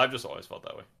 Yeah, I've just always felt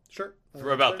that way. Sure.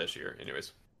 For about this year,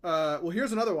 anyways. Well,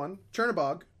 here's another one.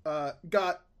 Chernobog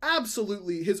got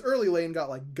absolutely, his early lane got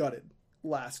like gutted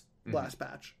last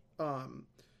patch.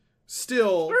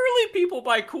 Still, surely people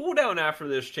buy cooldown after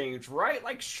this change, right?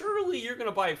 Like, surely you're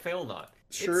gonna buy Failnaught.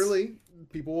 Surely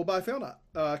people will buy Failnaught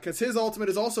because his ultimate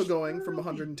is also going from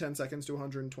 110 seconds to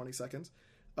 120 seconds.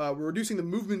 We're reducing the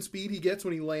movement speed he gets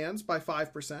when he lands by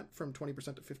 5%, from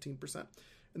 20% to 15%.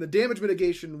 And the damage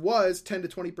mitigation was 10 to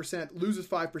 20%, loses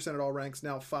 5% at all ranks,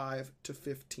 now 5 to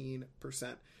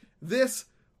 15%. This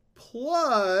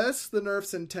plus the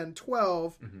nerfs in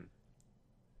 10-12,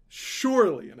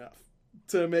 surely enough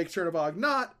to make Chernobog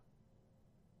not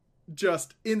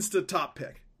just insta top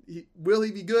pick. Will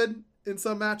he be good in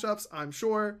some matchups? I'm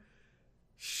sure.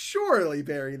 Surely,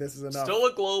 Barry, this is enough. Still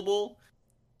a global.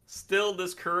 Still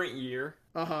this current year.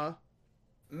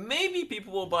 Maybe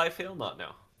people will buy Failnaught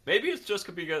now. Maybe it's just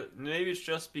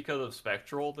because of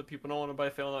Spectral that people don't want to buy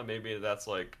Failnaught. Maybe that's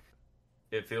like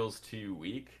it feels too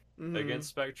weak against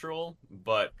Spectral.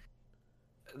 But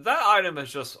that item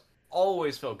has just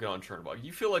always felt good on Chernobog.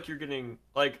 You feel like you're getting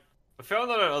like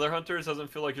Failnaught on other hunters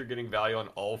doesn't feel like you're getting value on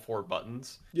all 4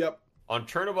 buttons. Yep. On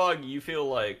Chernobog, you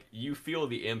feel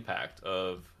the impact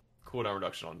of cooldown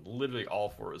reduction on literally all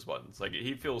 4 of his buttons. Like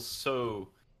he feels so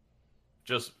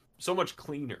much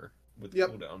cleaner with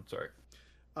cooldown. Sorry.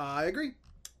 I agree.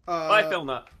 I feel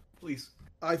not. Please.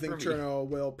 I think Cherno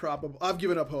will probably... I've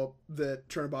given up hope that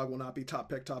Chernobog will not be top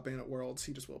pick, top in at Worlds.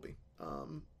 He just will be.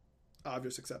 I've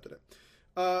just accepted it.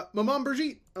 Maman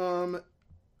Brigitte.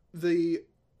 The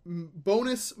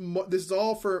bonus... This is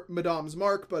all for Madame's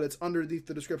Mark, but it's underneath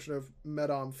the description of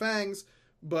Madame Fangs.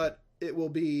 But it will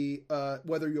be,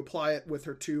 whether you apply it with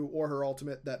her 2 or her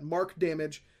ultimate, that Mark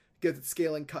damage gets its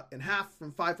scaling cut in half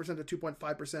from 5% to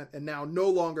 2.5%, and now no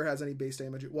longer has any base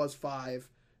damage. It was 5.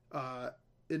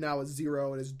 It now is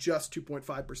 0. It is just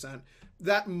 2.5%.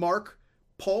 That Mark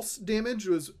pulse damage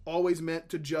was always meant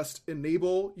to just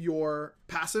enable your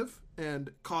passive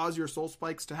and cause your soul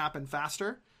spikes to happen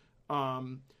faster.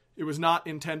 It was not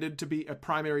intended to be a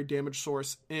primary damage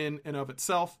source in and of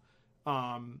itself.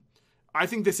 I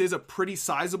think this is a pretty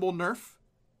sizable nerf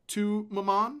to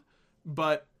Maman,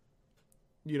 but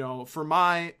you know, from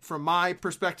my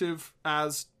perspective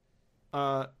as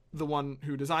the one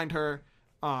who designed her,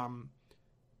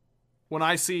 when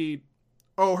I see,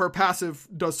 her passive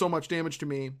does so much damage to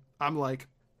me, I'm like,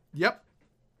 yep,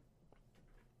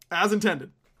 as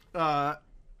intended, as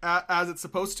it's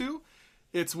supposed to.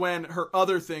 It's when her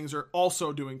other things are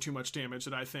also doing too much damage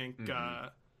that I think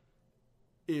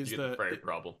is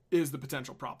the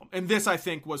potential problem. And this, I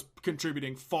think, was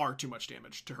contributing far too much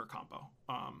damage to her combo.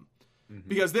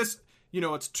 Because this,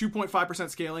 it's 2.5%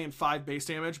 scaling and 5 base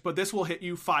damage, but this will hit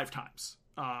you 5 times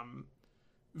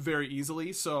very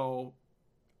easily. So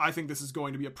I think this is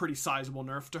going to be a pretty sizable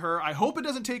nerf to her. I hope it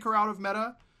doesn't take her out of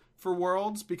meta for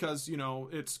Worlds because,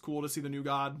 it's cool to see the new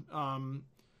god,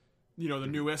 the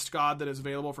newest god that is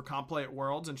available for comp play at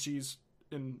Worlds, and she's,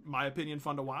 in my opinion,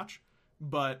 fun to watch.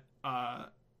 But I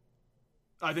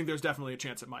think there's definitely a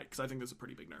chance it might, because I think this is a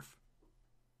pretty big nerf.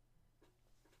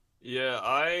 Yeah,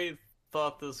 I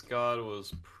thought this god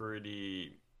was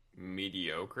pretty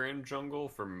mediocre in jungle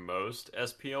for most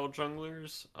SPL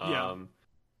junglers.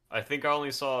 I think I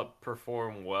only saw it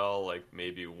perform well like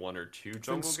maybe 1 or 2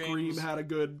 jungle games. Scream had a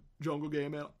good jungle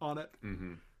game on it.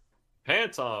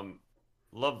 Pantom,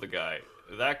 love the guy.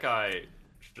 That guy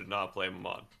should not play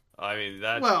Maman. I mean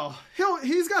that. Well,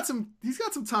 he's got some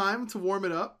time to warm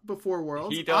it up before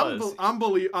Worlds. He does. I'm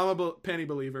a penny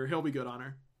believer. He'll be good on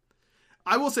her.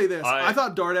 I will say this: I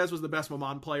thought Dardaz was the best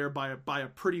Maman player by a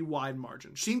pretty wide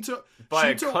margin. Shinto by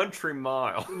a country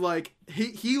mile. Like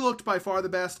he looked by far the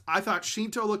best. I thought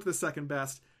Shinto looked the second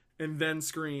best, and then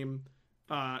Scream,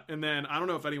 and then I don't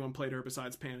know if anyone played her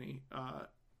besides Panny.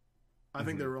 I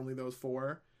think there were only those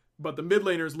 4, but the mid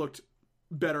laners looked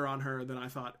better on her than I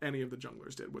thought any of the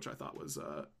junglers did, which I thought was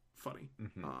funny.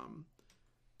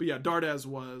 But yeah, Dardaz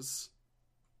was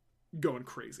going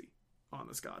crazy on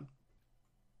this god.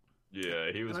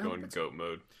 Yeah, he was going goat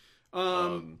mode.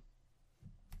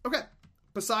 Okay.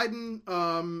 Poseidon,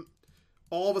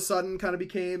 all of a sudden kind of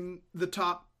became the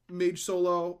top mage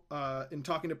solo. In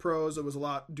talking to pros, it was a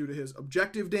lot due to his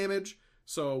objective damage.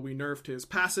 So we nerfed his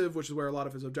passive, which is where a lot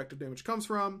of his objective damage comes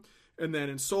from. And then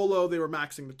in solo, they were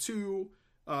maxing the 2.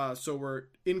 So we're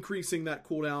increasing that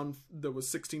cooldown that was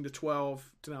 16 to 12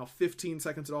 to now 15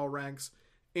 seconds at all ranks.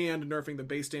 And nerfing the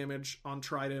base damage on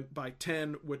Trident by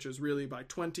 10, which is really by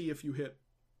 20 if you hit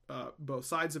both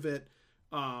sides of it.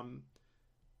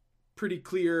 Pretty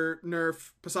clear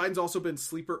nerf. Poseidon's also been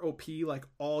sleeper OP like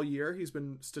all year. He's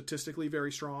been statistically very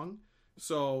strong.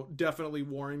 So definitely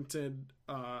warranted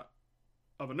of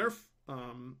a nerf.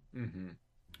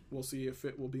 We'll see if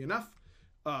it will be enough.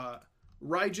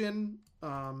 Raijin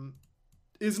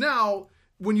is now,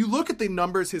 when you look at the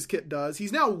numbers his kit does,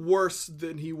 he's now worse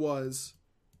than he was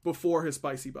before his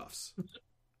spicy buffs.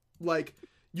 Like,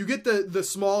 you get the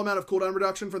small amount of cooldown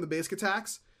reduction from the basic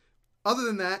attacks. Other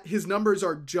than that, his numbers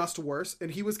are just worse, and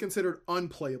he was considered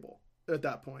unplayable at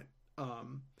that point.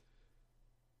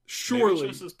 Surely. Maybe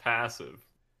it's just his passive.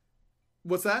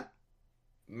 What's that?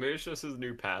 Maybe it's just his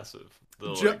new passive.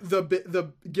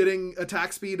 The getting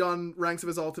attack speed on ranks of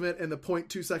his ultimate and the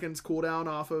 0.2 seconds cooldown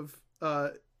off of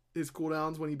his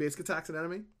cooldowns when he basic attacks an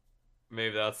enemy.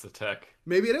 Maybe that's the tech.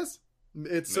 Maybe it is.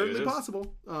 It's certainly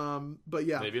possible. But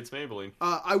yeah. Maybe it's Maybelline.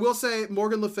 I will say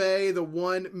Morgan Le Fay, the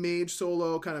one mage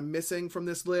solo kind of missing from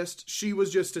this list, she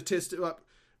was just statistical.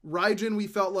 Raijin, we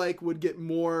felt like, would get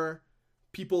more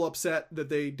people upset that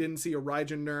they didn't see a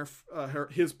Raijin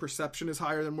nerf. His perception is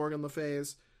higher than Morgan Le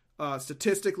Fay's.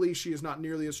 Statistically, she is not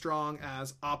nearly as strong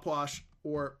as Apwash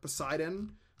or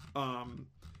Poseidon.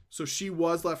 So she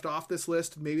was left off this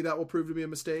list. Maybe that will prove to be a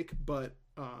mistake, but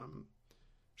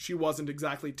she wasn't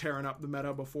exactly tearing up the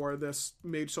meta before this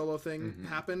mage solo thing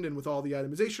happened. And with all the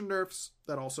itemization nerfs,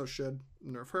 that also should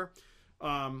nerf her.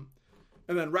 And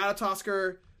then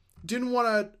Ratatosker, didn't want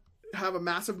to have a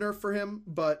massive nerf for him,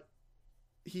 but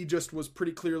he just was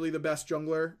pretty clearly the best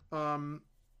jungler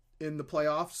in the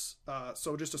playoffs.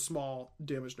 So just a small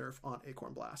damage nerf on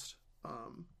Acorn Blast.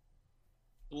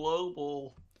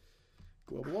 Global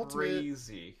Ultimate.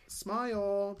 Crazy.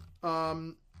 Smile.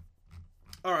 All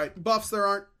right, buffs, there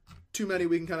aren't too many.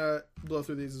 We can kind of blow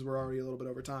through these as we're already a little bit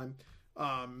over time.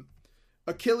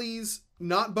 Achilles,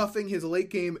 not buffing his late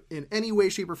game in any way,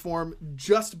 shape, or form,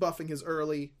 just buffing his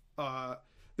early.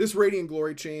 This Radiant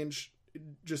Glory change,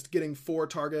 just getting 4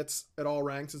 targets at all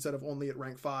ranks instead of only at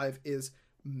rank 5, is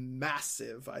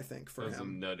massive, I think, for That's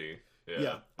him. Nutty.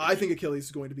 Yeah. I think Achilles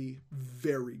is going to be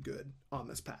very good on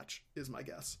this patch, is my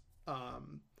guess.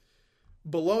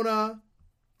 Bologna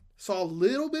saw a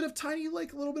little bit of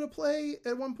play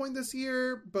at one point this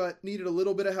year, but needed a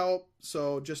little bit of help.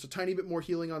 So just a tiny bit more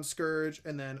healing on Scourge,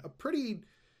 and then a pretty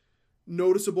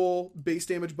noticeable base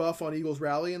damage buff on Eagle's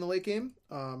Rally in the late game.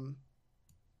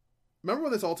 Remember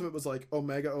when this ultimate was like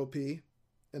Omega OP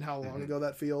and how long ago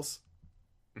that feels?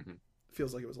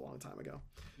 Feels like it was a long time ago.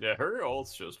 Yeah, her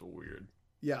ult's just weird.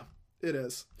 Yeah, it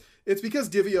is. It's because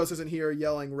Divios isn't here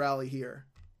yelling rally here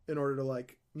in order to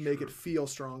like make it feel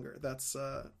stronger. That's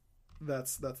the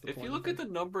point. If you look at the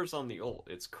numbers on the ult,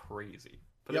 it's crazy.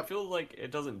 But it feels like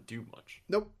it doesn't do much.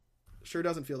 Nope. Sure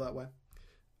doesn't feel that way.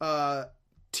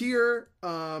 Tyr,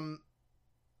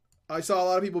 I saw a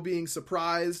lot of people being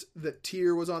surprised that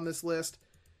Tyr was on this list.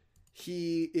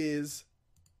 He is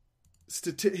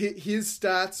his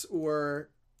stats were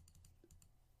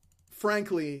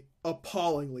frankly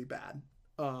appallingly bad.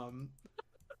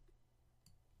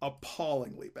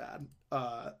 Appallingly bad.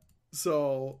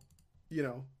 So,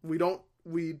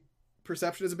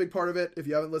 perception is a big part of it. If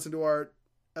you haven't listened to our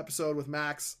episode with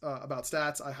Max about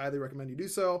stats, I highly recommend you do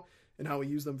so and how we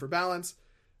use them for balance.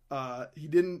 He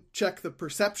didn't check the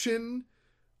perception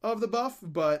of the buff,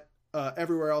 but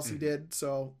everywhere else he did,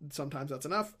 so sometimes that's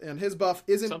enough. And his buff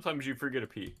isn't... Sometimes you forget a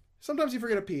P. Sometimes you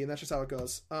forget a P, and that's just how it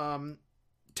goes.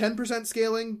 10%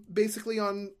 scaling, basically,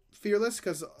 on Fearless,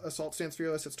 because Assault stands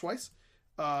Fearless, it's twice.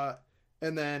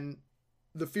 And then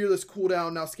the Fearless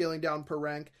cooldown now scaling down per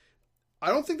rank. I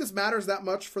don't think this matters that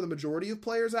much for the majority of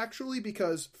players, actually,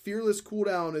 because Fearless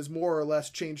cooldown is more or less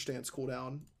Change Stance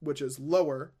cooldown, which is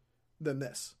lower than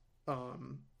this.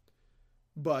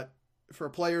 But for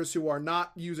players who are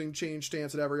not using Change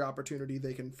Stance at every opportunity,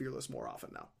 they can Fearless more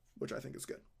often now, which I think is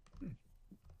good.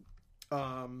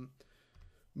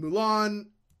 Mulan,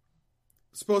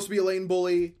 supposed to be a lane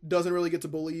bully, doesn't really get to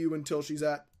bully you until she's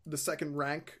at the second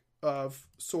rank of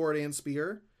Sword and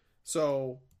Spear.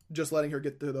 So just letting her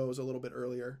get to those a little bit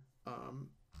earlier,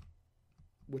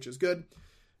 which is good.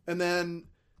 And then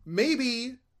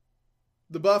maybe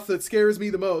the buff that scares me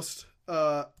the most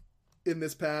in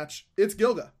this patch, it's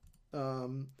Gilga.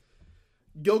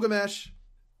 Gilgamesh,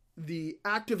 the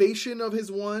activation of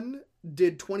his one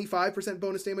did 25%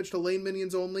 bonus damage to lane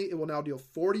minions only. It will now deal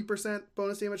 40%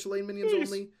 bonus damage to lane minions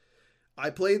only. I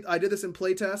did this in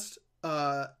playtest.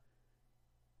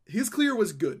 His clear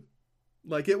was good.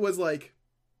 Like, it was like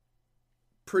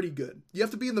pretty good. You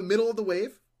have to be in the middle of the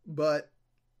wave, but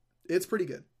it's pretty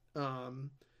good.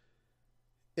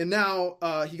 And now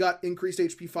he got increased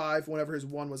HP 5 whenever his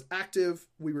 1 was active.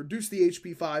 We reduced the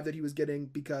HP 5 that he was getting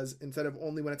because instead of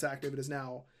only when it's active, it is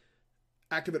now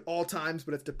active at all times,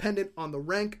 but it's dependent on the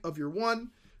rank of your 1.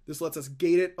 This lets us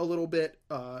gate it a little bit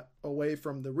away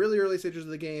from the really early stages of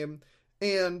the game.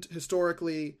 And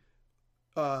historically,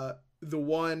 the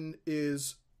 1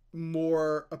 is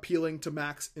more appealing to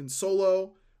max in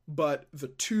solo, but the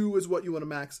 2 is what you want to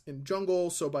max in jungle.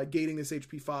 So by gating this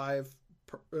HP 5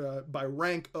 by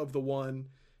rank of the 1,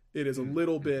 it is a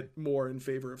little bit more in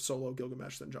favor of solo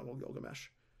Gilgamesh than jungle Gilgamesh.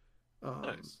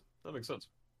 Nice. That makes sense.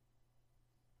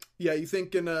 Yeah, you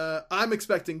thinking? I'm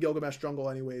expecting Gilgamesh jungle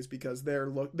anyways because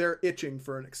they're itching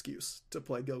for an excuse to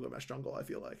play Gilgamesh jungle. I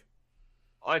feel like.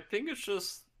 I think it's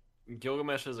just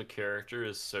Gilgamesh as a character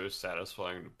is so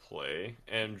satisfying to play,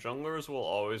 and junglers will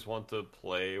always want to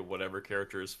play whatever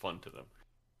character is fun to them.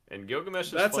 And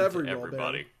Gilgamesh is fun to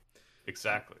everybody. Role,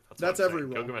 exactly. That's every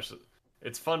role. Gilgamesh,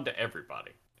 it's fun to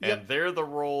everybody. Yep. And they're the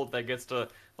role that gets to,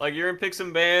 like, you're in picks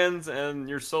and bans, and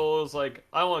your solo is like,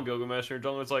 I want Gilgamesh, and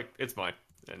your jungler's like, it's mine.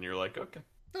 And you're like, okay.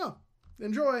 Oh,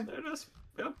 enjoy. There it is.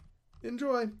 Yeah.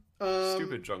 Enjoy.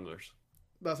 Stupid junglers.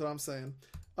 That's what I'm saying.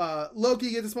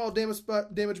 Loki gets a small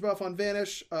damage buff on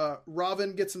Vanish.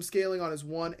 Robin gets some scaling on his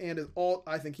 1 and his ult.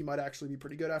 I think he might actually be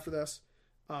pretty good after this.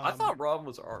 I thought Robin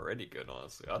was already good,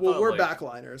 honestly. We're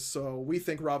backliners, so we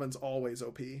think Robin's always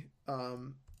OP.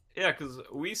 Yeah, because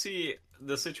we see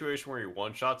the situation where he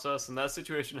one-shots us, and that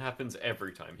situation happens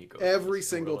every time he goes. Every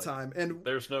single time. And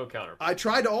there's no counter. I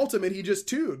tried to ult him, and he just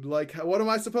 2'd. Like, what am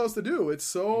I supposed to do? It's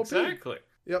so OP. Exactly.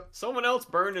 Yep. Someone else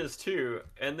burned his 2,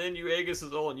 and then you Aegis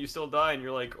his ult, and you still die, and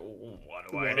you're like, what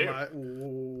do I do?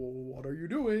 What are you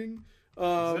doing?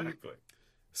 Exactly.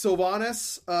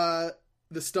 Sylvanas,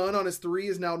 the stun on his 3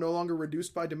 is now no longer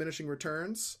reduced by diminishing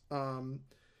returns.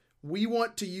 We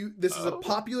want to use... This is a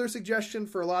popular suggestion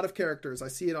for a lot of characters. I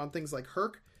see it on things like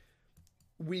Herc.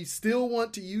 We still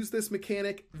want to use this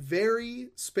mechanic very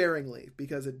sparingly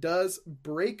because it does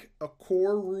break a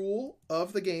core rule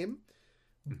of the game,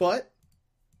 but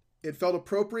it felt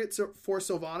appropriate for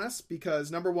Sylvanas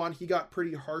because, number 1, he got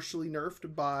pretty harshly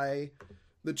nerfed by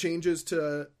the changes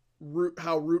to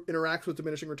how Root interacts with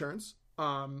diminishing returns.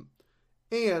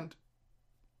 And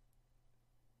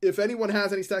if anyone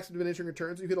has any stacks of diminishing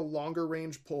returns, you hit a longer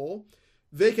range pull,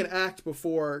 they can act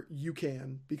before you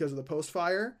can because of the post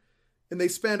fire, and they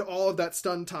spend all of that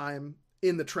stun time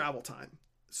in the travel time.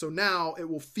 So now it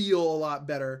will feel a lot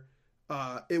better.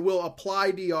 It will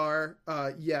apply DR.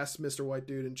 Yes, Mr. White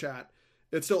Dude in chat.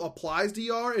 It still applies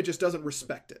DR. It just doesn't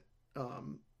respect it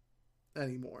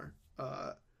anymore.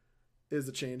 Is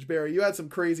the change. Barry, you had some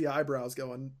crazy eyebrows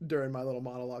going during my little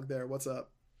monologue there. What's up?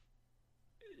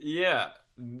 Yeah.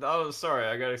 Oh, sorry.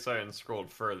 I got excited and scrolled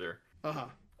further.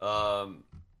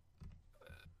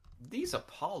 These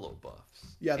Apollo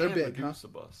buffs. Yeah, they're big, Medusa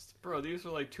buffs. Bro, these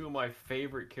are like 2 of my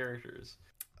favorite characters.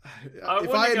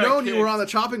 If I had known you were on the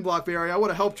chopping block, Barry, I would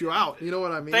have helped you out. You know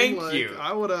what I mean? Thank you.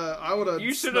 I would have.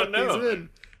 You should have known.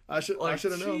 I should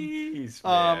have known.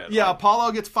 Man. Yeah,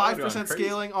 Apollo gets 5%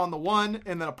 scaling on the 1,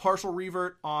 and then a partial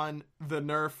revert on the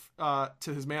nerf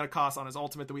to his mana cost on his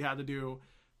ultimate that we had to do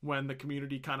when the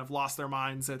community kind of lost their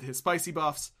minds at his spicy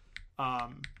buffs.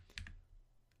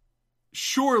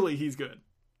 Surely he's good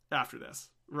after this,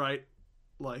 right?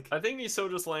 Like, I think he still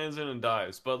just lands in and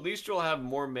dives, but at least you'll have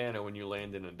more mana when you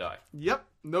land in and dive. Yep,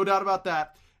 no doubt about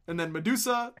that. And then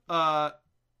Medusa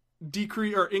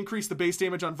increase the base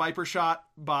damage on Viper Shot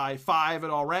by 5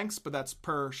 at all ranks, but that's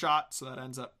per shot, so that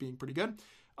ends up being pretty good.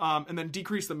 And then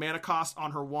decrease the mana cost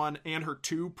on her 1 and her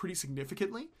 2 pretty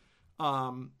significantly.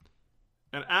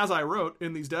 And as I wrote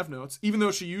in these dev notes, even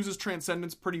though she uses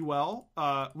Transcendence pretty well,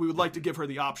 we would like to give her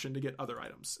the option to get other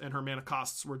items. And her mana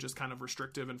costs were just kind of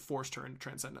restrictive and forced her into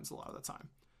Transcendence a lot of the time.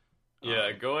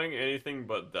 Yeah, going anything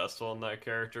but Vestal on that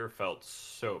character felt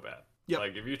so bad. Yep.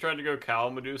 Like, if you tried to go Cal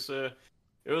Medusa,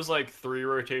 it was like 3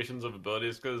 rotations of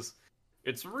abilities, because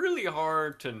it's really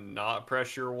hard to not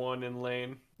pressure 1 in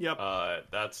lane. Yep.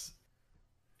 That's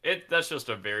just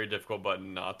a very difficult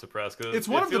button not to press. Cause it's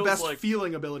one of the best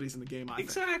feeling abilities in the game, I think.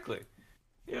 Exactly.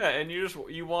 Yeah, and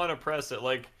you want to press it.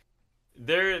 Like,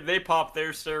 they pop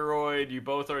their steroid, you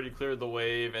both already cleared the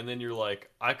wave, and then you're like,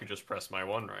 I could just press my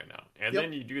 1 right now. And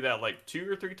then you do that like 2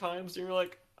 or 3 times, and you're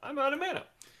like, I'm out of mana.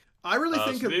 I really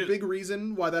think a big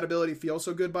reason why that ability feels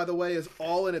so good, by the way, is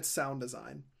all in its sound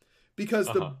design. Because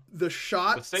the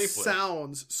shot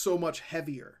sounds so much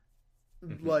heavier.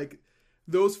 Mm-hmm. Like,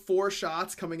 those 4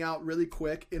 shots coming out really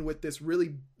quick and with this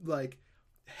really, like,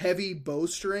 heavy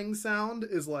bowstring sound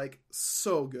is, like,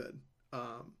 so good.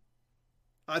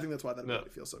 I think that's why that ability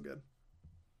feels so good.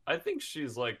 I think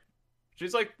she's like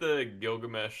the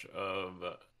Gilgamesh of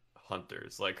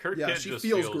hunters. Like, her kit she just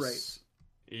feels great.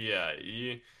 Yeah,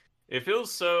 it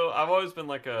feels so... I've always been,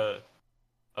 like, a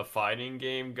fighting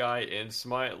game guy in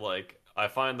Smite. Like, I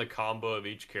find the combo of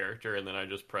each character, and then I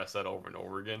just press that over and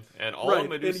over again. And all right. of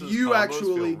Medusa's And you combos actually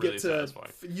feel really get to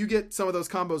satisfying. you get some of those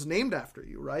combos named after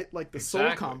you, right? Like the Soul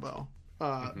Exactly. combo,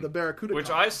 the Barracuda, Which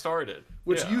combo, I started.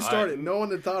 which Yeah, you started. No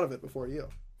one had thought of it before you.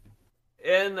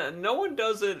 And no one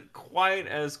does it quite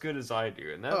as good as I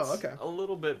do, and that's okay. a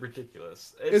little bit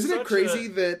ridiculous. Isn't it crazy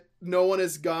that no one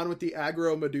has gone with the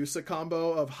aggro Medusa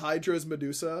combo of Hydra's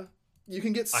Medusa? You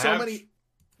can get so many.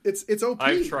 It's OP.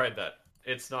 I've tried that.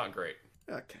 It's not great.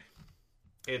 Okay.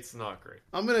 It's not great.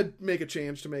 I'm gonna make a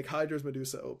change to make Hydra's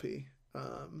Medusa OP.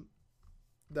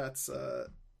 That's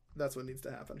what needs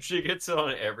to happen. She gets it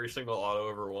on every single auto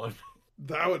over one.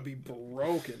 That would be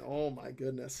broken. Oh my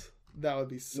goodness. That would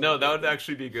be so. No, that would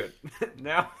actually be good.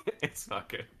 Now it's not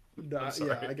good. Yeah,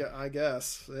 I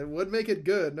guess it would make it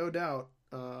good, no doubt.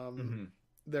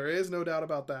 There is no doubt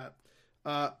about that.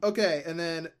 Okay, and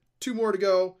then 2 more to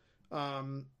go.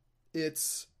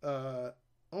 It's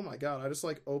oh my god, I just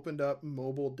opened up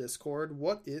mobile Discord.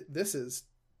 This is?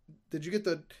 Did you get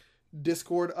the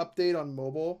Discord update on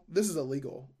mobile? This is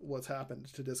illegal. What's happened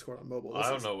to Discord on mobile? I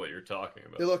don't know what you're talking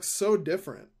about. It looks so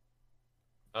different.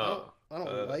 Oh. I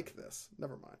don't like this.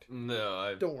 Never mind.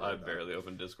 No, I barely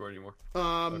open Discord anymore.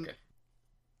 Okay.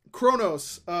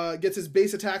 Kronos gets his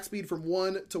base attack speed from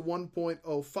 1 to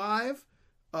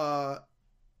 1.05.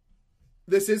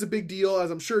 This is a big deal,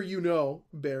 as I'm sure you know,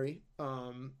 Barry,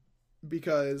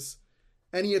 because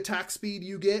any attack speed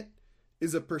you get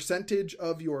is a percentage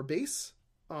of your base.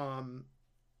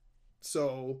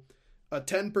 So a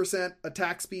 10%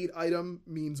 attack speed item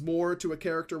means more to a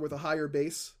character with a higher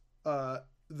base,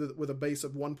 with a base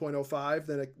of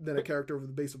 1.05 than a character with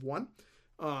a base of 1.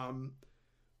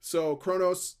 So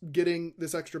Kronos getting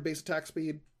this extra base attack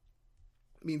speed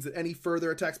means that any further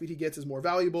attack speed he gets is more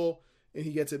valuable, and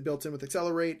he gets it built in with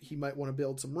Accelerate. He might want to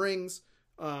build some rings.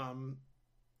 All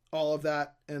of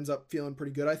that ends up feeling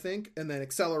pretty good, I think. And then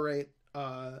Accelerate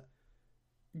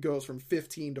goes from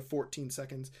 15 to 14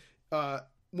 seconds.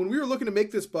 When we were looking to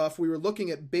make this buff, we were looking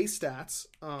at base stats,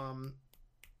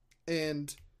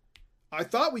 and I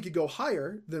thought we could go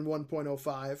higher than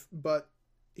 1.05, but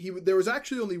there was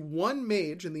actually only one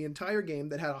mage in the entire game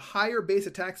that had a higher base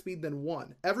attack speed than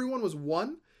 1. Everyone was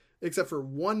 1 except for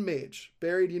one mage.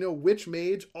 Barry, do you know which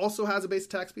mage also has a base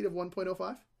attack speed of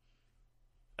 1.05?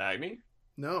 Agni?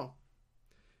 No.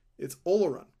 It's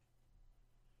Oleron.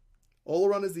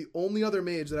 Oleron is the only other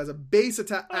mage that has a base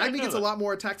attack. Agni gets a lot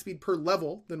more attack speed per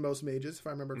level than most mages, if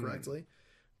I remember correctly.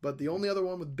 But the only other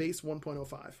one with base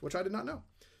 1.05, which I did not know.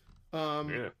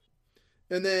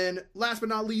 And then, last but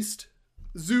not least,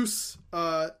 Zeus,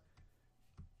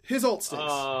 his ult stinks.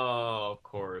 Oh, of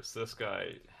course. This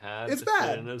guy had it's to bad.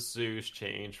 fit in a Zeus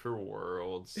change for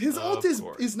Worlds. His ult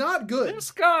is not good.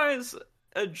 This guy's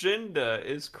agenda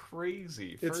is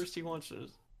crazy. First, he wants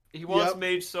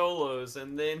mage solos,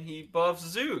 and then he buffs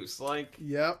Zeus.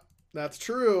 Yep, that's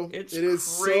true. It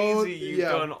is crazy you've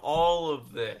done all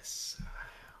of this.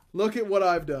 Look at what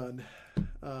I've done.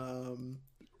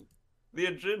 The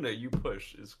agenda you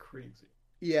push is crazy.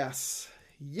 Yes.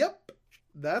 Yep.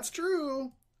 That's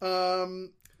true.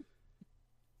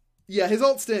 Yeah, his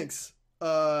ult stinks.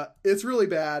 It's really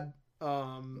bad.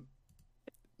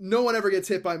 No one ever gets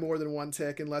hit by more than 1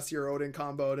 tick unless you're Odin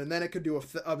comboed, and then it could do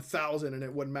 1,000 and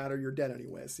it wouldn't matter. You're dead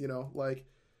anyways,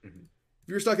 If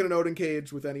you're stuck in an Odin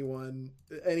cage with anyone,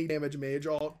 any damage mage,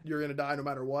 you're going to die no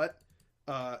matter what.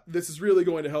 This is really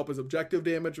going to help his objective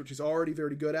damage, which he's already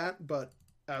very good at, but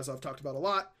as I've talked about a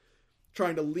lot,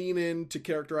 trying to lean into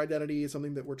character identity is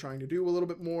something that we're trying to do a little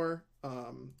bit more.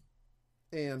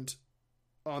 And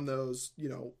on those,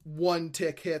 1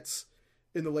 tick hits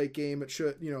in the late game, it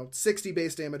should, 60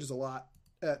 base damage is a lot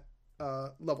at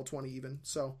level 20 even.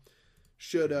 So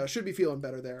should be feeling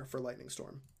better there for Lightning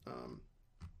Storm.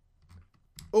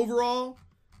 Overall,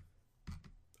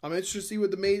 I'm interested to see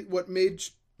what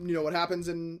what happens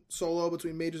in solo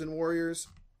between mages and warriors.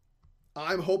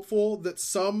 I'm hopeful that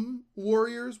some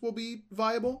warriors will be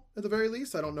viable at the very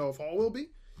least. I don't know if all will be,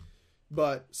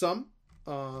 but some.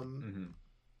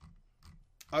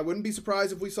 I wouldn't be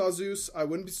surprised if we saw Zeus. I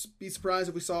wouldn't be surprised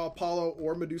if we saw Apollo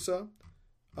or Medusa.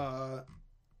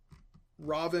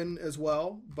 Raven as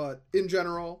well, but in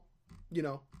general,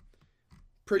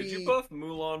 pretty... Did you buff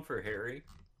Mulan for Harry?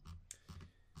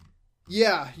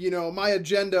 Yeah, my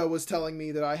agenda was telling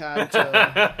me that I had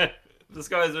to... This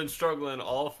guy's been struggling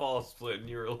all fall split, and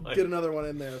you were like... Get another one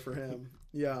in there for him.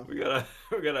 Yeah. We gotta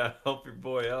help your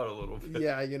boy out a little bit.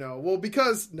 Yeah, well,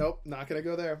 because... Nope, not gonna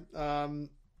go there.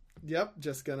 Yep,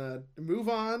 just gonna move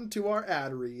on to our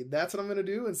ad read. That's what I'm gonna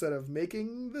do instead of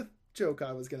making the joke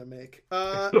I was going to make.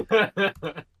 All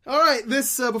right,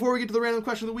 this before we get to the random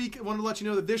question of the week, I wanted to let you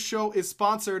know that this show is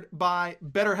sponsored by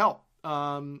BetterHelp.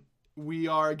 We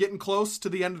are getting close to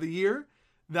the end of the year.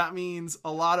 That means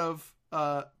a lot of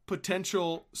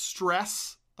potential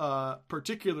stress,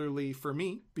 particularly for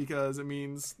me, because it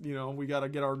means, we got to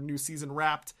get our new season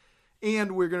wrapped,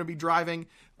 and we're going to be driving.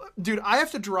 Dude, I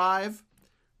have to drive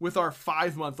with our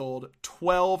 5-month-old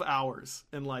 12 hours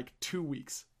in like 2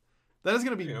 weeks. That is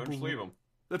going to be just leave him.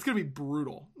 That's going to be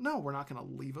brutal. No, we're not going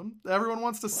to leave him. Everyone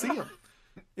wants to see him.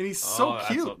 And he's so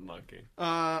cute. That's unlucky.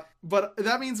 But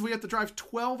that means we have to drive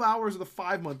 12 hours with a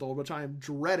 5-month-old, which I am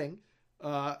dreading.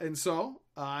 And so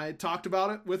I talked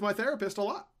about it with my therapist a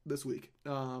lot this week.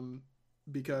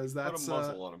 Because that's Put a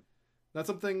muzzle on him. That's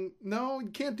something. No, you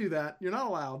can't do that. You're not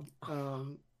allowed.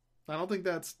 I don't think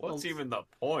that's. What's even the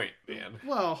point, man?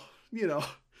 Well,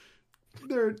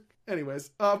 they're.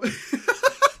 Anyways. But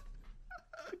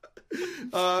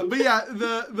yeah,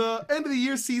 the end of the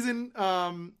year season,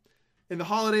 and the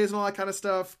holidays and all that kind of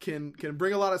stuff can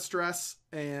bring a lot of stress,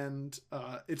 and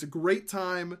it's a great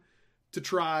time to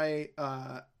try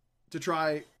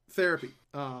therapy,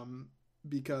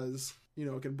 because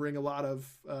it can bring a lot of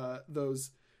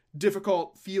those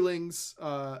difficult feelings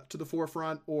to the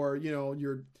forefront, or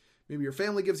maybe your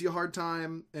family gives you a hard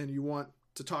time and you want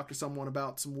to talk to someone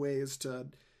about some ways to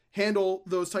handle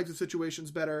those types of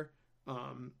situations better.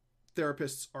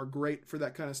 Therapists are great for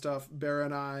that kind of stuff. Bear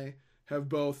and I have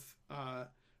both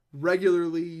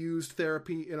regularly used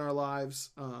therapy in our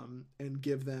lives, and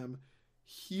give them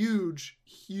huge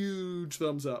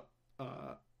thumbs up.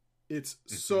 It's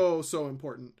so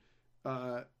important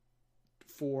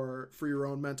for your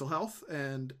own mental health,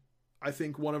 and I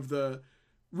think one of the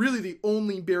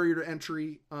only barrier to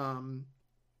entry.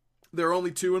 There are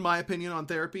only two, in my opinion, on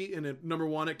therapy, and number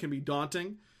one, it can be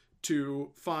daunting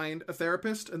to find a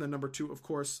therapist, and then number two, of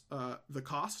course, the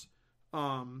cost.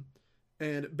 And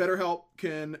BetterHelp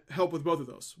can help with both of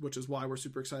those, which is why we're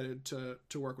super excited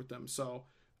to work with them. So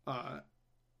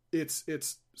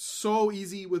it's so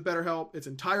easy with BetterHelp. It's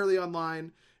entirely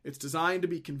online. It's designed to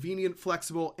be convenient,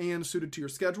 flexible, and suited to your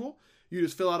schedule. You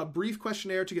just fill out a brief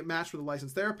questionnaire to get matched with a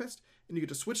licensed therapist, and you get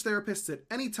to switch therapists at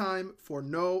any time for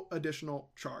no additional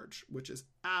charge, which is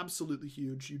absolutely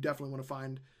huge. You definitely want to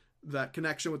find that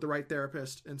connection with the right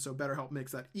therapist, and so BetterHelp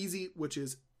makes that easy, which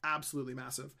is absolutely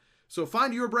massive. So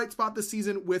find your bright spot this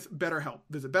season with BetterHelp.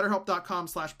 Visit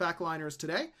betterhelp.com/backliners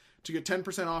today to get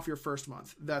 10% off your first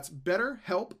month. That's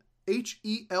BetterHelp,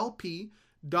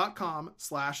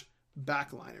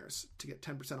 HELP.com/backliners to get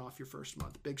 10% off your first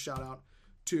month. Big shout out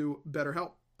to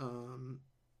BetterHelp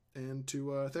and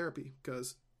to therapy,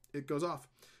 because it goes off.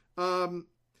 All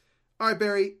right,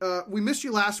 Barry, we missed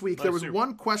you last week. There was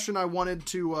one question I wanted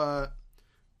to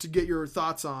get your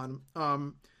thoughts on.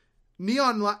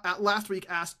 Neon last week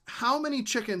asked, how many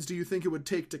chickens do you think it would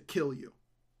take to kill you?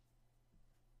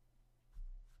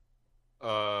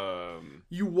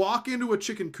 You walk into a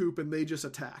chicken coop and they just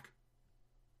attack.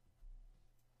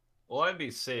 Well, I'd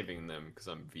be saving them because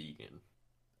I'm vegan.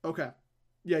 Okay.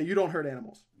 Yeah, you don't hurt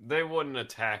animals. They wouldn't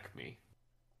attack me.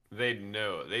 They'd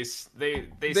know. They'd see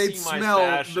my smell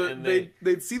stash, and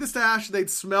they'd see the stash.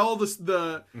 They'd smell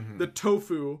the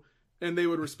tofu, and they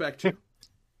would respect you.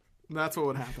 That's what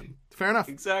would happen. Fair enough.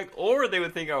 Exactly. Or they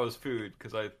would think I was food,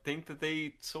 because I think that they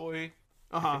eat soy.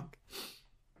 Uh-huh.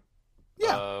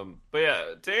 Yeah. But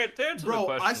yeah, to answer the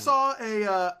question,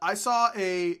 I saw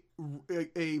a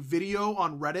video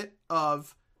on Reddit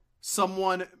of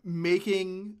someone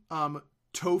making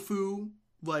tofu,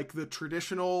 like the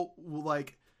traditional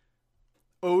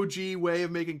OG way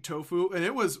of making tofu, and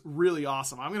it was really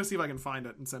awesome. I'm gonna see if I can find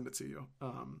it and send it to you.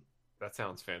 That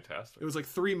sounds fantastic. It was like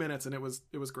 3 minutes, and it was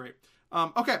great.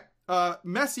 Okay.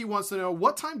 Messi wants to know,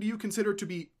 what time do you consider to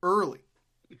be early?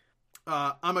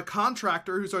 I'm a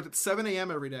contractor who starts at 7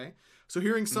 a.m. every day. So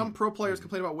hearing some pro players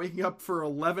complain about waking up for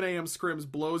 11 a.m. scrims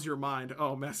blows your mind.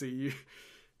 Oh, Messi.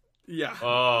 Yeah.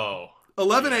 Oh.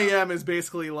 11 a.m. is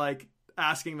basically like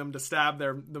asking them to stab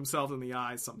themselves in the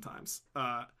eyes sometimes.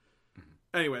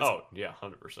 Anyways. Oh, yeah,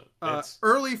 100%.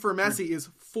 Early for Messi is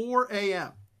 4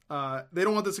 a.m. They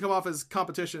don't want this to come off as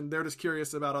competition. They're just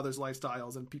curious about others'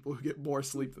 lifestyles and people who get more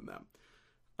sleep than them.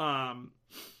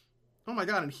 Oh my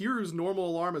God. And Hiru's normal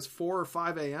alarm is 4 or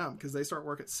 5 a.m. because they start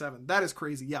work at 7. That is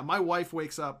crazy. Yeah. My wife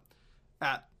wakes up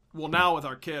now with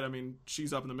our kid, I mean,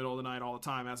 she's up in the middle of the night all the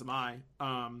time, as am I.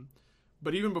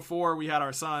 But even before we had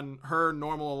our son, her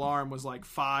normal alarm was like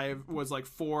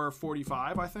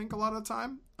 4:45, I think, a lot of the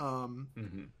time.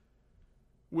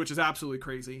 Which is absolutely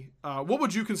crazy. What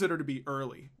would you consider to be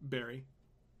early, Barry?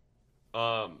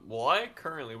 Well, I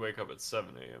currently wake up at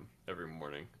 7 a.m. every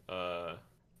morning.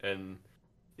 And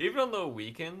even on the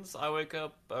weekends, I wake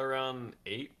up around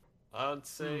 8, I'd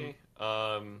say.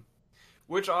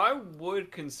 Which I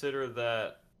would consider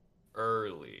that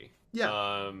early. Yeah,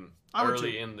 I would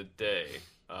early too. in the day.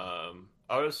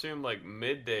 I would assume like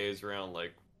midday is around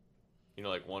like,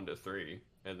 like 1 to 3,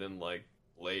 and then like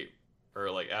late or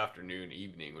like afternoon,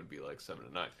 evening would be like 7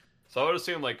 to 9. So I would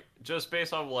assume like just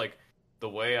based off like the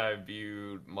way I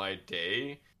viewed my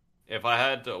day, if I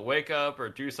had to wake up or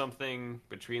do something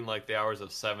between like the hours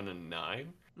of 7 and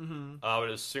 9, I would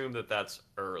assume that that's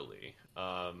early.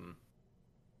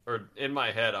 Or in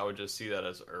my head, I would just see that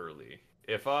as early.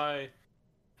 If I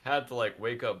had to like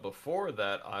wake up before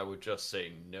that, I would just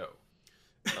say no.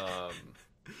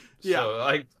 Yeah.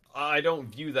 So I don't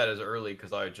view that as early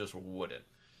because I just wouldn't.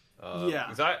 Yeah.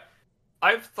 Because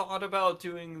I've thought about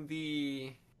doing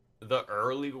the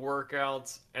early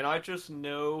workouts, and I just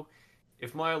know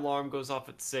if my alarm goes off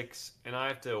at 6 and I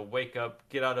have to wake up,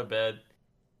 get out of bed,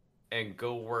 and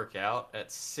go work out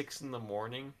at 6 in the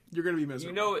morning, You're gonna be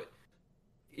miserable.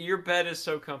 Your bed is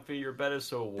so comfy, your bed is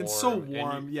so warm. It's so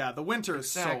warm. Yeah, the winter is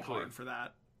so Exactly. hard for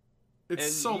that. It's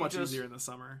And so you much just- easier in the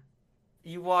summer.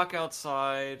 You walk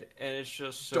outside and it's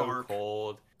just so Dark.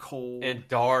 cold and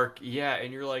dark. Yeah,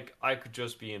 and you're like, I could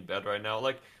just be in bed right now.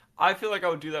 Like, I feel like I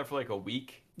would do that for like a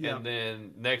week, Yeah. and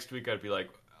then next week I'd be like,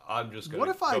 I'm just gonna What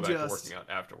if go I back to just- working out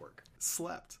after work.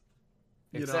 Slept.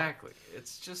 You know? Exactly.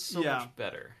 It's just so Yeah. much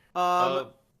better.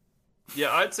 Um,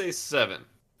 Yeah, I'd say 7.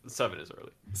 7 is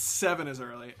early. 7 is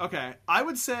early. Okay. I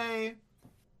would say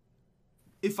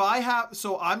if I have,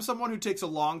 so I'm someone who takes a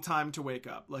long time to wake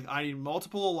up. Like I need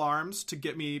multiple alarms to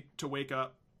get me to wake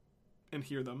up and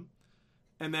hear them.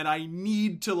 And then I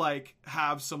need to like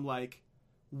have some like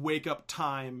wake up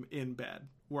time in bed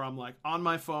where I'm like on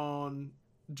my phone,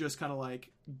 just kind of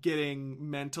like getting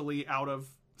mentally out of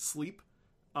sleep.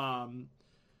 And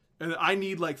I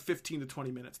need like 15 to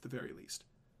 20 minutes at the very least.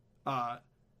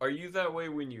 Are you that way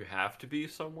when you have to be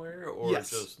somewhere, or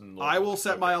Yes. just normally? I will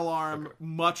set my Okay. alarm Okay.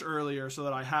 much earlier so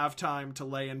that I have time to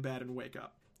lay in bed and wake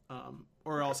up.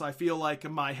 Or else I feel like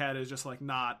my head is just like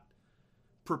not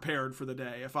prepared for the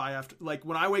day. If I have to, like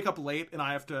when I wake up late and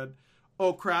I have to,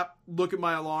 oh crap, look at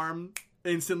my alarm,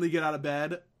 instantly get out of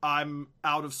bed, I'm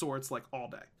out of sorts like all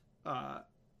day.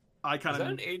 I kind Is that of,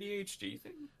 an ADHD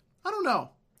thing? I don't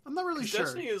know. I'm not really 'Cause sure.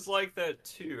 Destiny is like that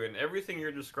too, and everything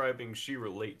you're describing, she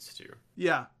relates to.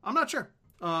 Yeah, I'm not sure.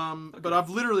 But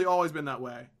I've literally always been that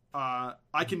way.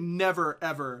 I can never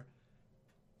ever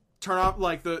turn off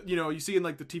like you see in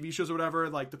like the TV shows or whatever,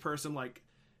 like the person like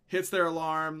hits their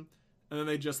alarm and then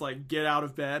they just like get out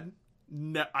of bed.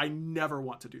 I never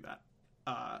want to do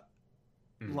that.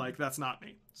 Like that's not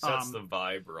me. Sets the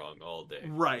vibe wrong all day.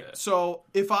 Right. Yeah. So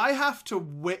if I have to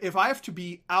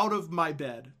be out of my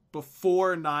bed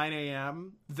before 9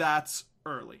 a.m., that's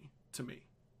early to me.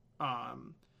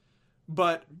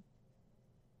 But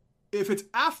if it's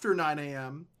after 9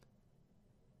 a.m.,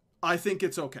 I think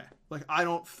it's okay. Like I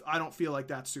don't feel like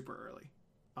that's super early.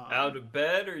 Out of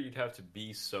bed, or you'd have to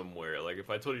be somewhere. Like if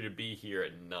I told you to be here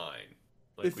at 9,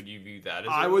 like would you view that as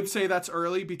I early? would say that's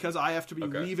early because I have to be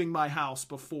Okay. leaving my house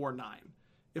before 9.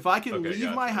 If I can Okay, leave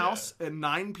gotcha, my yeah. house at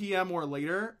 9 p.m. or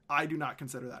later, I do not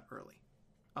consider that early.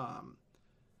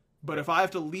 But if I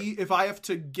have to leave, if I have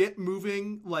to get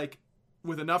moving, like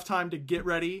with enough time to get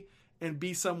ready and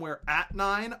be somewhere at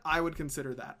 9, I would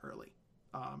consider that early.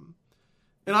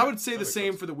 And I would say the makes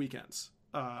same sense. for the weekends.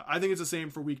 I think it's the same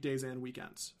for weekdays and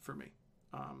weekends for me.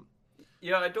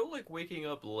 Yeah, I don't like waking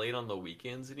up late on the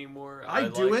weekends anymore. I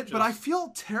do like it, but I just- feel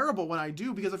terrible when I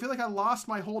do because I feel like I lost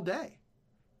my whole day.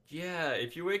 Yeah,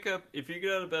 if you get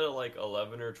out of bed at like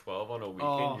 11 or 12 on a weekend,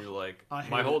 Oh, you're like, I hate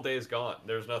my whole it. day's gone.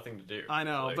 There's nothing to do. I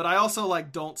know, Like, but I also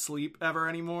like don't sleep ever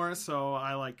anymore, so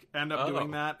I like end up Oh.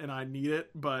 doing that and I need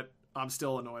it, but I'm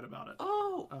still annoyed about it.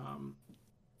 Oh,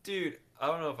 dude, I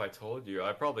don't know if I told you.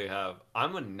 I probably have.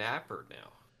 I'm a napper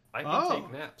now. I can Oh.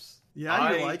 take naps.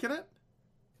 Yeah, you're liking it?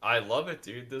 I love it,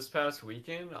 dude. This past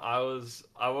weekend, I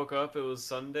woke up, it was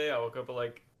Sunday, I woke up at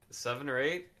like 7 or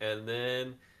 8, and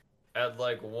then at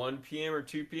like 1 p.m. or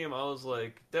 2 p.m., I was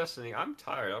like, Destiny, I'm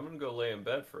tired. I'm going to go lay in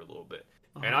bed for a little bit.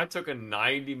 And I took a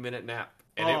 90-minute nap,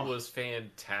 and Oh. it was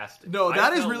fantastic. No, I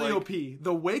that is felt really like- OP.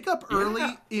 The wake up early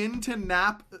into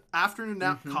afternoon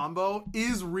nap combo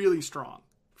is really strong,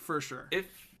 for sure. It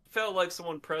felt like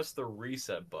someone pressed the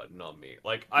reset button on me.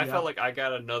 Like, I Yeah. felt like I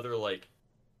got another, like,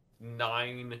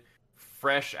 9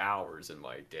 fresh hours in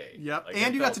my day. Yep, Like, and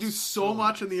it you got felt to do so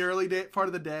much in the early part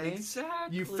of the day.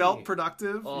 Exactly. You felt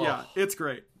productive. Oh. Yeah, it's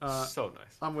great. So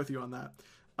nice. I'm with you on that.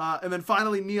 And then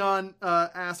finally, Neon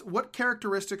asks, what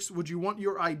characteristics would you want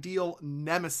your ideal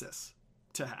nemesis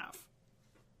to have?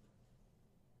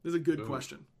 This is a good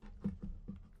question.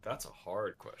 That's a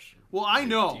hard question. Well, I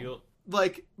know,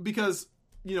 like, because,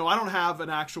 you know, I don't have an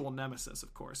actual nemesis,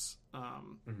 of course.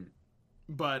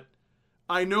 But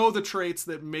I know the traits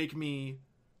that make me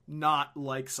not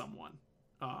like someone.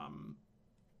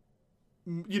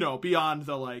 You know, beyond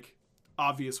the, like,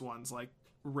 obvious ones, like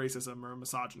racism or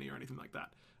misogyny or anything like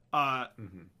that.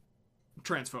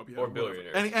 Transphobia. Or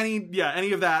billionaires.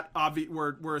 Any of that,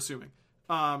 we're assuming.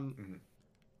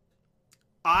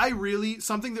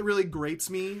 Something that really grates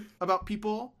me about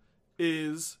people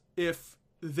is if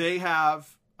they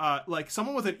have, like,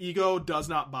 someone with an ego does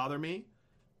not bother me,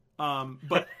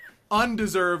 but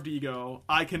undeserved ego,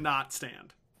 I cannot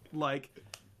stand. Like,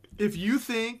 if you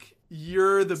think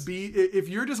you're the if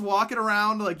you're just walking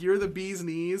around like you're the bee's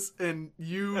knees and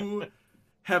you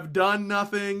have done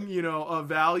nothing, you know, of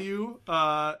value,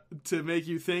 to make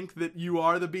you think that you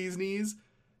are the bee's knees,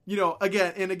 you know,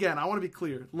 again, I want to be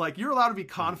clear. Like, you're allowed to be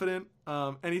confident,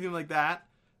 anything like that.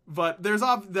 But there's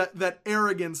that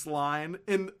arrogance line.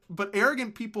 But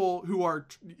arrogant people who are,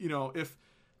 you know,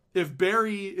 if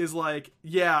Barry is like,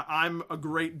 yeah, I'm a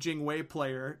great Jing Wei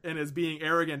player and is being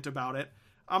arrogant about it,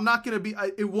 I'm not going to be,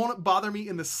 it won't bother me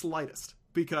in the slightest.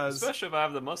 Because, especially if I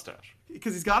have the mustache.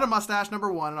 Because he's got a mustache, number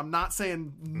one, and I'm not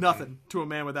saying nothing to a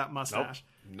man with that mustache.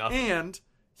 Nope, nothing. And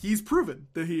he's proven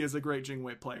that he is a great Jing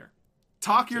Wei player.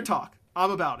 Talk your talk.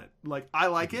 I'm about it. Like, I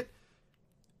like it.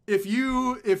 If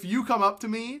you come up to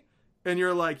me and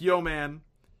you're like, yo, man,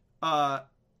 I'm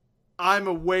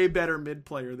a way better mid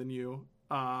player than you,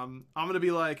 I'm going to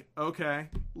be like, okay,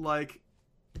 like,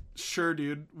 sure,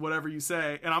 dude, whatever you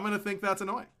say. And I'm going to think that's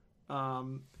annoying.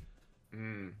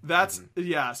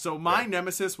 So my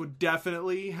nemesis would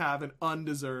definitely have an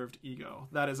undeserved ego.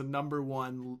 That is a number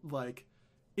one, like,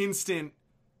 instant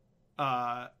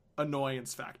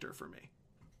annoyance factor for me.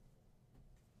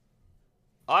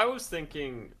 I was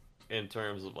thinking in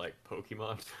terms of, like,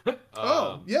 Pokemon.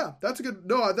 Yeah, that's a good...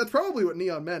 No, that's probably what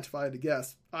Neon meant, if I had to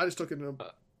guess. I just took it in a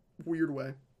weird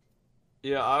way.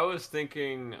 Yeah, I was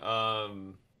thinking,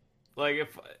 like,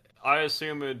 if... I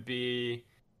assume it would be,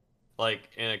 like,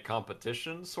 in a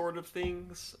competition sort of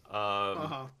things.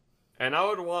 And I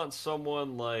would want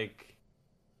someone, like,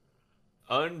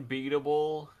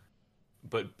 unbeatable,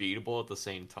 but beatable at the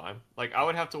same time. Like, I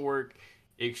would have to work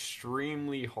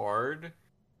extremely hard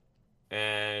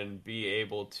and be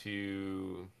able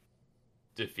to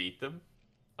defeat them.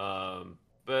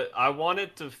 But I want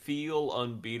it to feel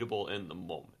unbeatable in the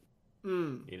moment.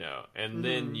 You know? And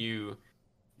then you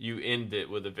end it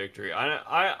with a victory.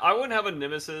 I wouldn't have a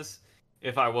nemesis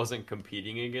if I wasn't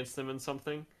competing against them in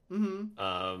something.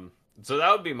 So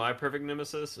that would be my perfect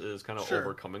nemesis, is kind of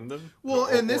overcoming them. Well,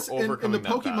 in the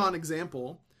Pokemon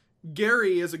example,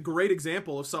 Gary is a great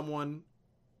example of someone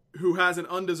who has an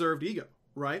undeserved ego,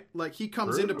 right? Like, he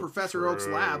comes into Professor Oak's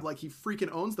lab like he freaking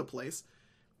owns the place,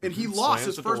 and he lost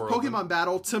his first Pokemon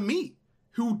battle to me,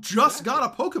 who just got a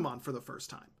Pokemon for the first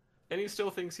time. And he still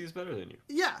thinks he's better than you.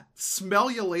 Yeah.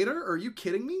 Smell you later? Are you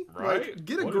kidding me? Right? Like,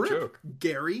 get a grip,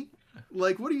 Gary.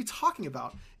 Like, what are you talking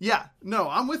about? Yeah, no,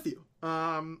 I'm with you.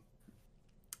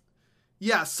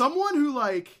 Yeah, someone who,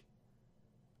 like...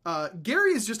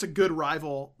 Gary is just a good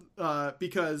rival,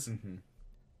 because...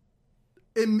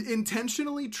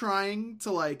 intentionally trying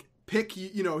to, like, pick...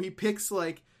 You know, he picks,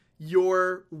 like,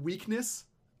 your weakness.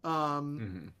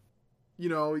 You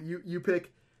know, you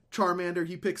pick Charmander,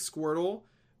 he picks Squirtle.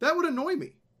 That would annoy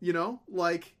me, you know?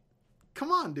 Like,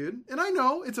 come on, dude. And I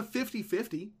know it's a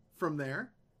 50-50 from there,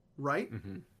 right?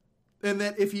 And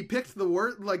that if he picked the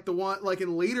word, like, the one, like,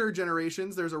 in later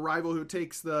generations, there's a rival who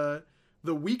takes the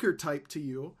weaker type to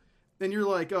you, and you're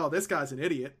like, oh, this guy's an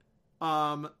idiot.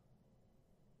 But...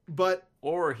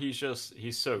 Or he's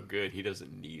so good, he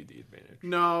doesn't need the advantage.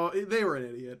 No, they were an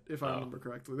idiot, if I remember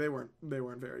correctly. They weren't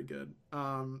very good.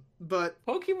 But...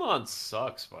 Pokemon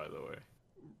sucks, by the way.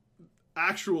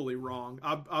 Actually wrong.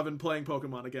 I've been playing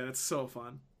Pokemon again. It's so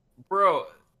fun. Bro,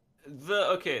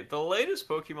 the latest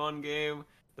Pokemon game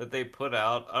that they put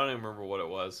out, I don't even remember what it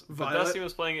was. But Dusty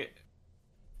was playing it.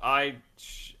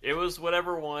 It was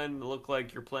whatever one looked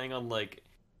like you're playing on, like,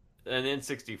 an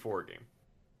N64 game.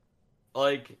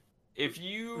 Like, if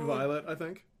you... Violet, I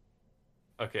think.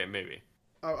 Okay, maybe.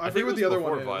 I think what the other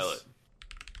one is. Violet.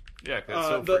 Yeah,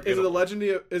 is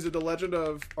it the Legend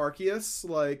of Arceus?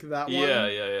 Like that one?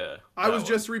 Yeah. I was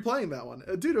just replaying that one,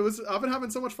 dude. I've been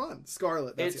having so much fun.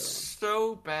 Scarlet. That's it's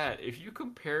so bad. If you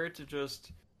compare it to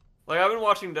just, like, I've been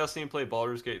watching Destiny play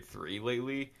Baldur's Gate 3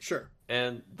 lately. Sure.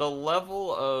 And the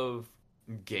level of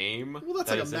game that's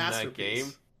that like is a in masterpiece.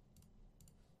 that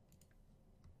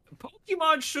game.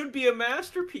 Pokemon should be a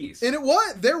masterpiece. And it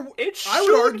was. It should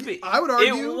I would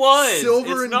argue It was.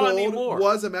 Silver It's and not Gold anymore.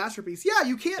 was a masterpiece. Yeah,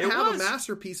 you can't It have was. a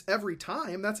masterpiece every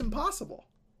time. That's impossible.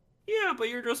 Yeah, but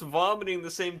you're just vomiting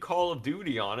the same Call of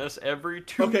Duty on us every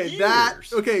 2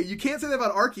 years. You can't say that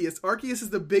about Arceus. Arceus is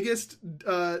the biggest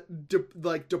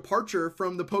departure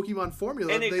from the Pokemon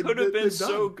formula. And it could have been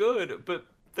so good, but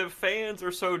the fans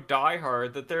are so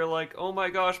diehard that they're like, oh my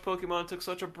gosh, Pokemon took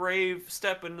such a brave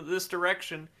step in this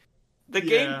direction. The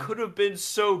game could have been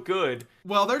so good.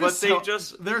 Well, they're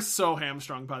so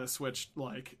hamstrung by the Switch,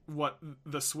 like what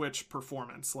the Switch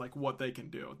performance, like what they can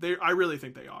do. I really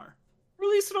think they are.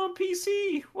 Release it on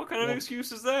PC. What kind of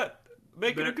excuse is that?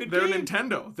 Make it a good game. They're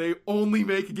Nintendo. They only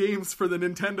make games for the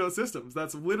Nintendo systems.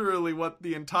 That's literally what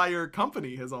the entire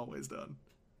company has always done.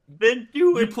 Then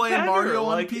do it. You playing better. Mario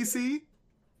on PC?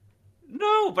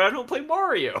 No, but I don't play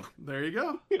Mario. There you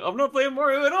go. I'm not playing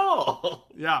Mario at all.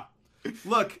 Yeah.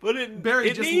 Look, but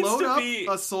Barry, just load up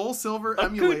a Soul Silver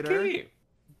emulator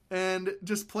and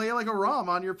just play like a ROM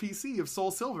on your PC of Soul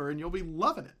Silver, and you'll be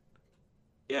loving it.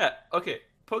 Yeah. Okay.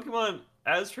 Pokemon,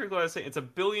 as Trinkle was saying, it's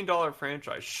 $1 billion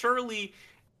franchise. Surely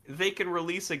they can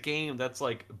release a game that's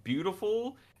like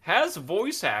beautiful, has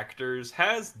voice actors,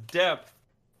 has depth,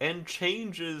 and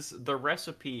changes the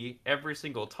recipe every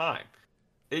single time.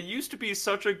 It used to be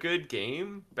such a good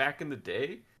game back in the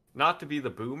day. Not to be the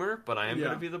boomer, but I am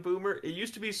going to be the boomer. It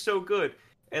used to be so good.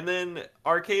 And then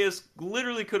Arceus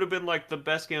literally could have been like the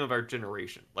best game of our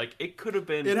generation. Like, it could have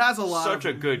been such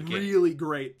a good game. Really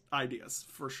great ideas,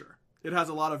 for sure. It has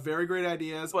a lot of very great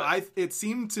ideas. But it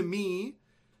seemed to me,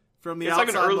 from the outside,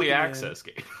 it's like an early access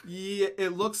game. Yeah,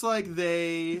 it looks like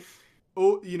they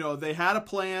had a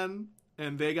plan,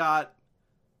 and they got,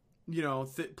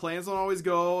 plans don't always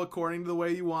go according to the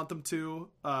way you want them to.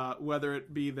 Whether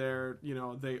it be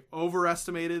they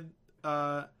overestimated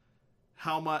how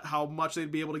much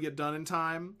they'd be able to get done in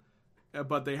time,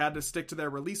 but they had to stick to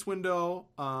their release window,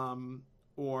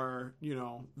 or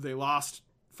they lost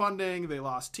funding, they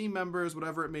lost team members,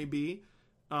 whatever it may be.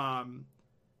 I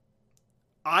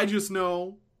just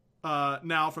know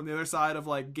now from the other side of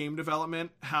like game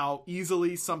development how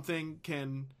easily something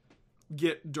can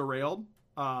get derailed.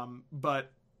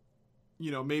 But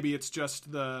maybe it's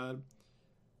just the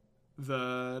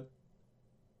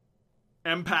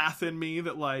empath in me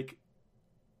that like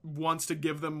wants to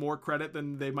give them more credit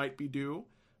than they might be due.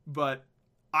 But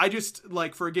I just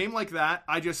like, for a game like that,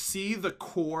 I just see the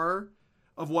core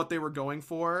of what they were going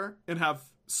for and have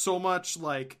so much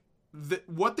like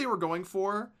what they were going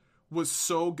for was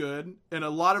so good, and a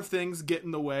lot of things get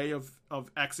in the way of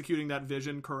executing that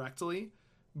vision correctly.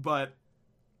 But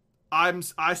I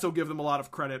still give them a lot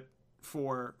of credit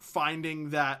for finding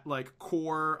that like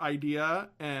core idea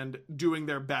and doing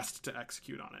their best to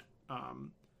execute on it.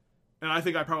 And I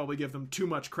think I probably give them too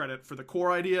much credit for the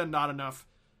core idea, not enough,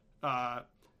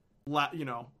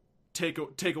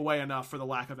 take away enough for the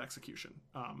lack of execution,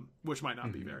 which might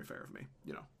not be very fair of me,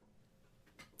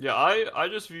 Yeah, I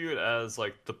just view it as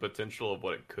like the potential of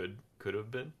what it could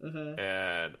have been,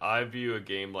 and I view a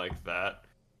game like that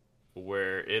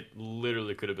where it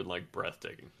literally could have been like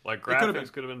breathtaking. Like graphics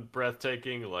could have been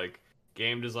breathtaking, like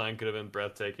game design could have been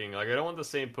breathtaking. Like I don't want the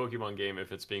same Pokemon game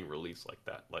if it's being released like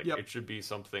that. Like it should be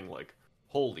something like,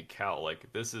 holy cow,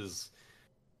 like this is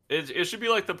it should be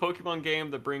like the Pokemon game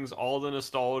that brings all the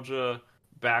nostalgia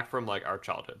back from like our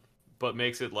childhood, but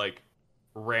makes it like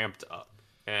ramped up.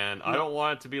 And I don't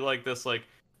want it to be like this like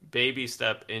baby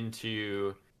step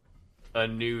into a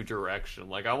new direction.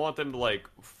 Like I want them to like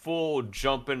full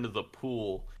jump into the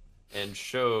pool and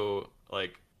show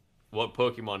like what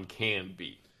Pokemon can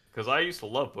be. Because I used to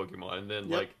love Pokemon, and then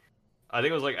like I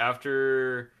think it was like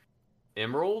after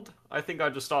Emerald, I think I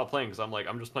just stopped playing because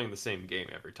I'm just playing the same game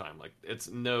every time. Like it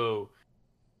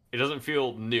doesn't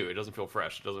feel new, it doesn't feel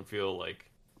fresh, it doesn't feel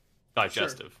like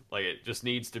digestive. Like it just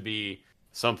needs to be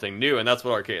something new, and that's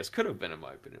what Arceus could have been, in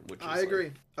my opinion. Which is, I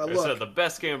agree. Like I said, the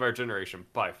best game of our generation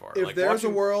by far. If like, there's a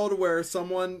world where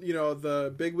someone,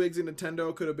 the bigwigs in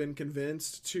Nintendo could have been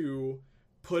convinced to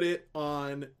put it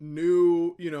on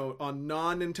new, on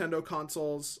non-Nintendo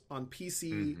consoles, on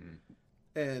PC,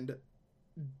 and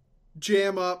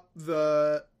jam up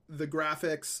the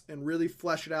graphics and really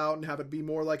flesh it out and have it be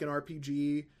more like an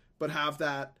RPG, but have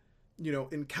that,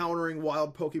 encountering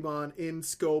wild Pokemon in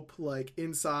scope, like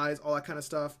in size, all that kind of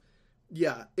stuff.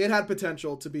 Yeah, it had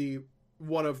potential to be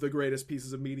one of the greatest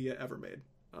pieces of media ever made.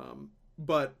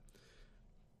 But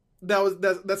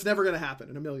that's never going to happen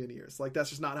in a million years. Like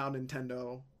that's just not how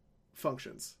Nintendo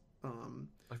functions.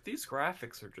 Like these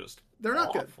graphics are just they're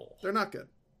not awful. good. They're not good.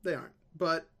 They aren't.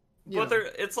 But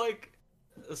it's like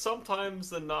sometimes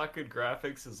the not good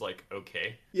graphics is like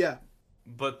okay, Yeah.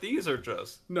 but these are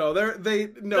just No, there's they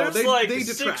detract.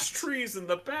 6 trees in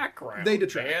the background. They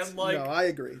detract. Man. Like, no, I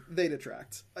agree. They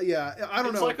detract. Yeah, I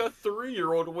don't know. It's like a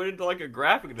 3-year-old went into like a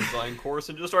graphic design course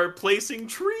and just started placing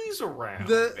trees around.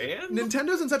 Man.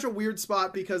 Nintendo's in such a weird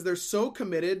spot because they're so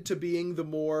committed to being the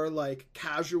more like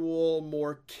casual,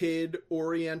 more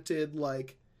kid-oriented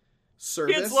like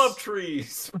service. Kids love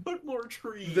trees. Put more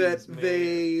trees. That man.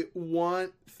 they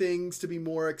want things to be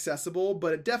more accessible,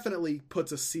 but it definitely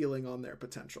puts a ceiling on their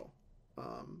potential.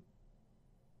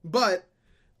 But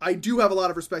I do have a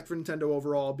lot of respect for Nintendo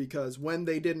overall because when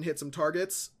they didn't hit some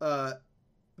targets,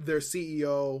 their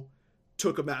CEO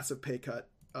took a massive pay cut,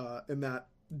 and that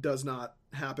does not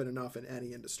happen enough in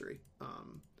any industry.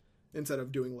 Instead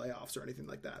of doing layoffs or anything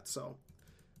like that, so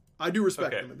I do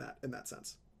respect them in that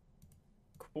sense.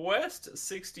 Quest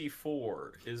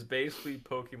 64 is basically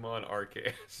Pokemon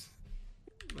Arceus.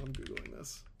 I'm Googling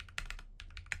this.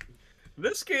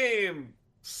 This game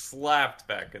slapped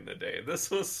back in the day.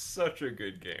 This was such a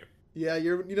good game. Yeah,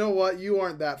 you know what? You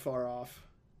aren't that far off.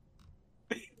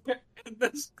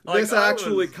 This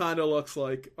actually kind of looks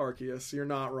like Arceus. You're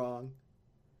not wrong.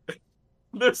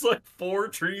 There's like 4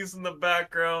 trees in the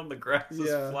background. The grass is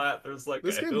flat. There's like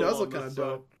this game does look kind of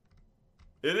dope.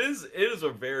 It is a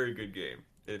very good game.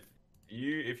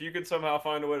 If you could somehow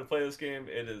find a way to play this game,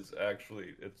 it is actually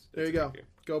it's there. You a go. good game.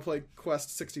 Go play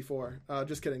Quest 64.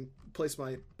 Just kidding. Play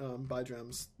Smite, buy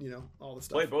gems. All the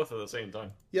stuff. Play both at the same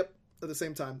time. Yep, at the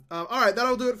same time. All right,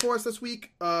 that'll do it for us this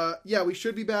week. We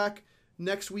should be back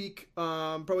next week.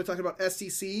 Probably talking about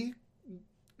SCC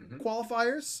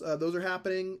qualifiers. Those are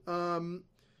happening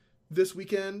this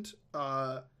weekend.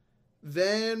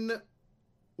 Then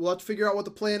we'll have to figure out what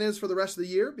the plan is for the rest of the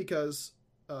year because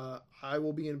I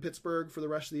will be in Pittsburgh for the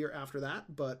rest of the year after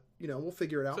that. But we'll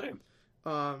figure it out. Same.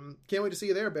 Can't wait to see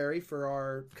you there, Barry, for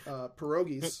our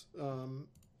pierogies,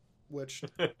 which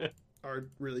are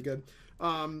really good.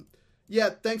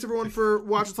 Thanks everyone for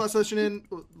watching /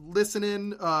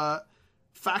 listening.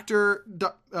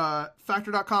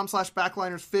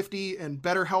 Factor.com/backliners50 and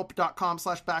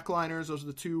betterhelp.com/backliners. Those are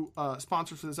the two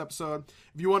sponsors for this episode.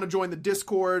 If you want to join the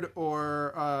Discord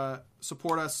or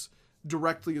support us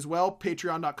directly as well,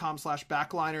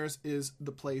 patreon.com/backliners is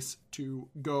the place to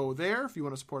go there if you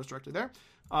want to support us directly there.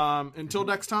 Until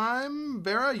next time,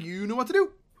 Vera, you know what to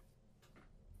do.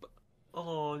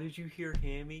 Oh, did you hear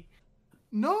Hammy?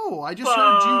 No, I just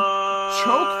heard you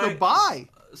choke the bye.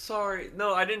 Sorry,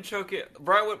 no, I didn't choke it.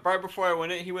 Right before I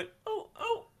went in, he went, oh.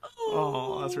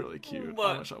 Oh, that's really cute.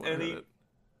 I wish I would have heard it.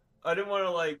 I didn't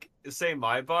want to, say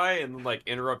my bye and,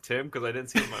 interrupt him because I didn't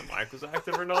see if my mic was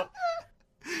active or not.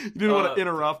 You didn't want to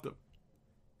interrupt him.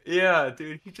 Yeah,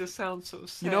 dude, he just sounds so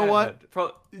sad. You know what?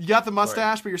 You got the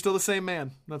mustache, but you're still the same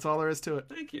man. That's all there is to it.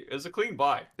 Thank you. It was a clean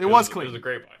bye. It was clean. It was a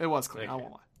great bye. It was clean. I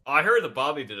won't lie. I heard that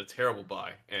Bobby did a terrible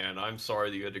bye, and I'm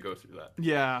sorry that you had to go through that.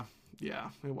 Yeah,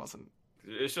 it wasn't.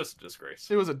 It's just a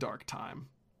disgrace. It was a dark time.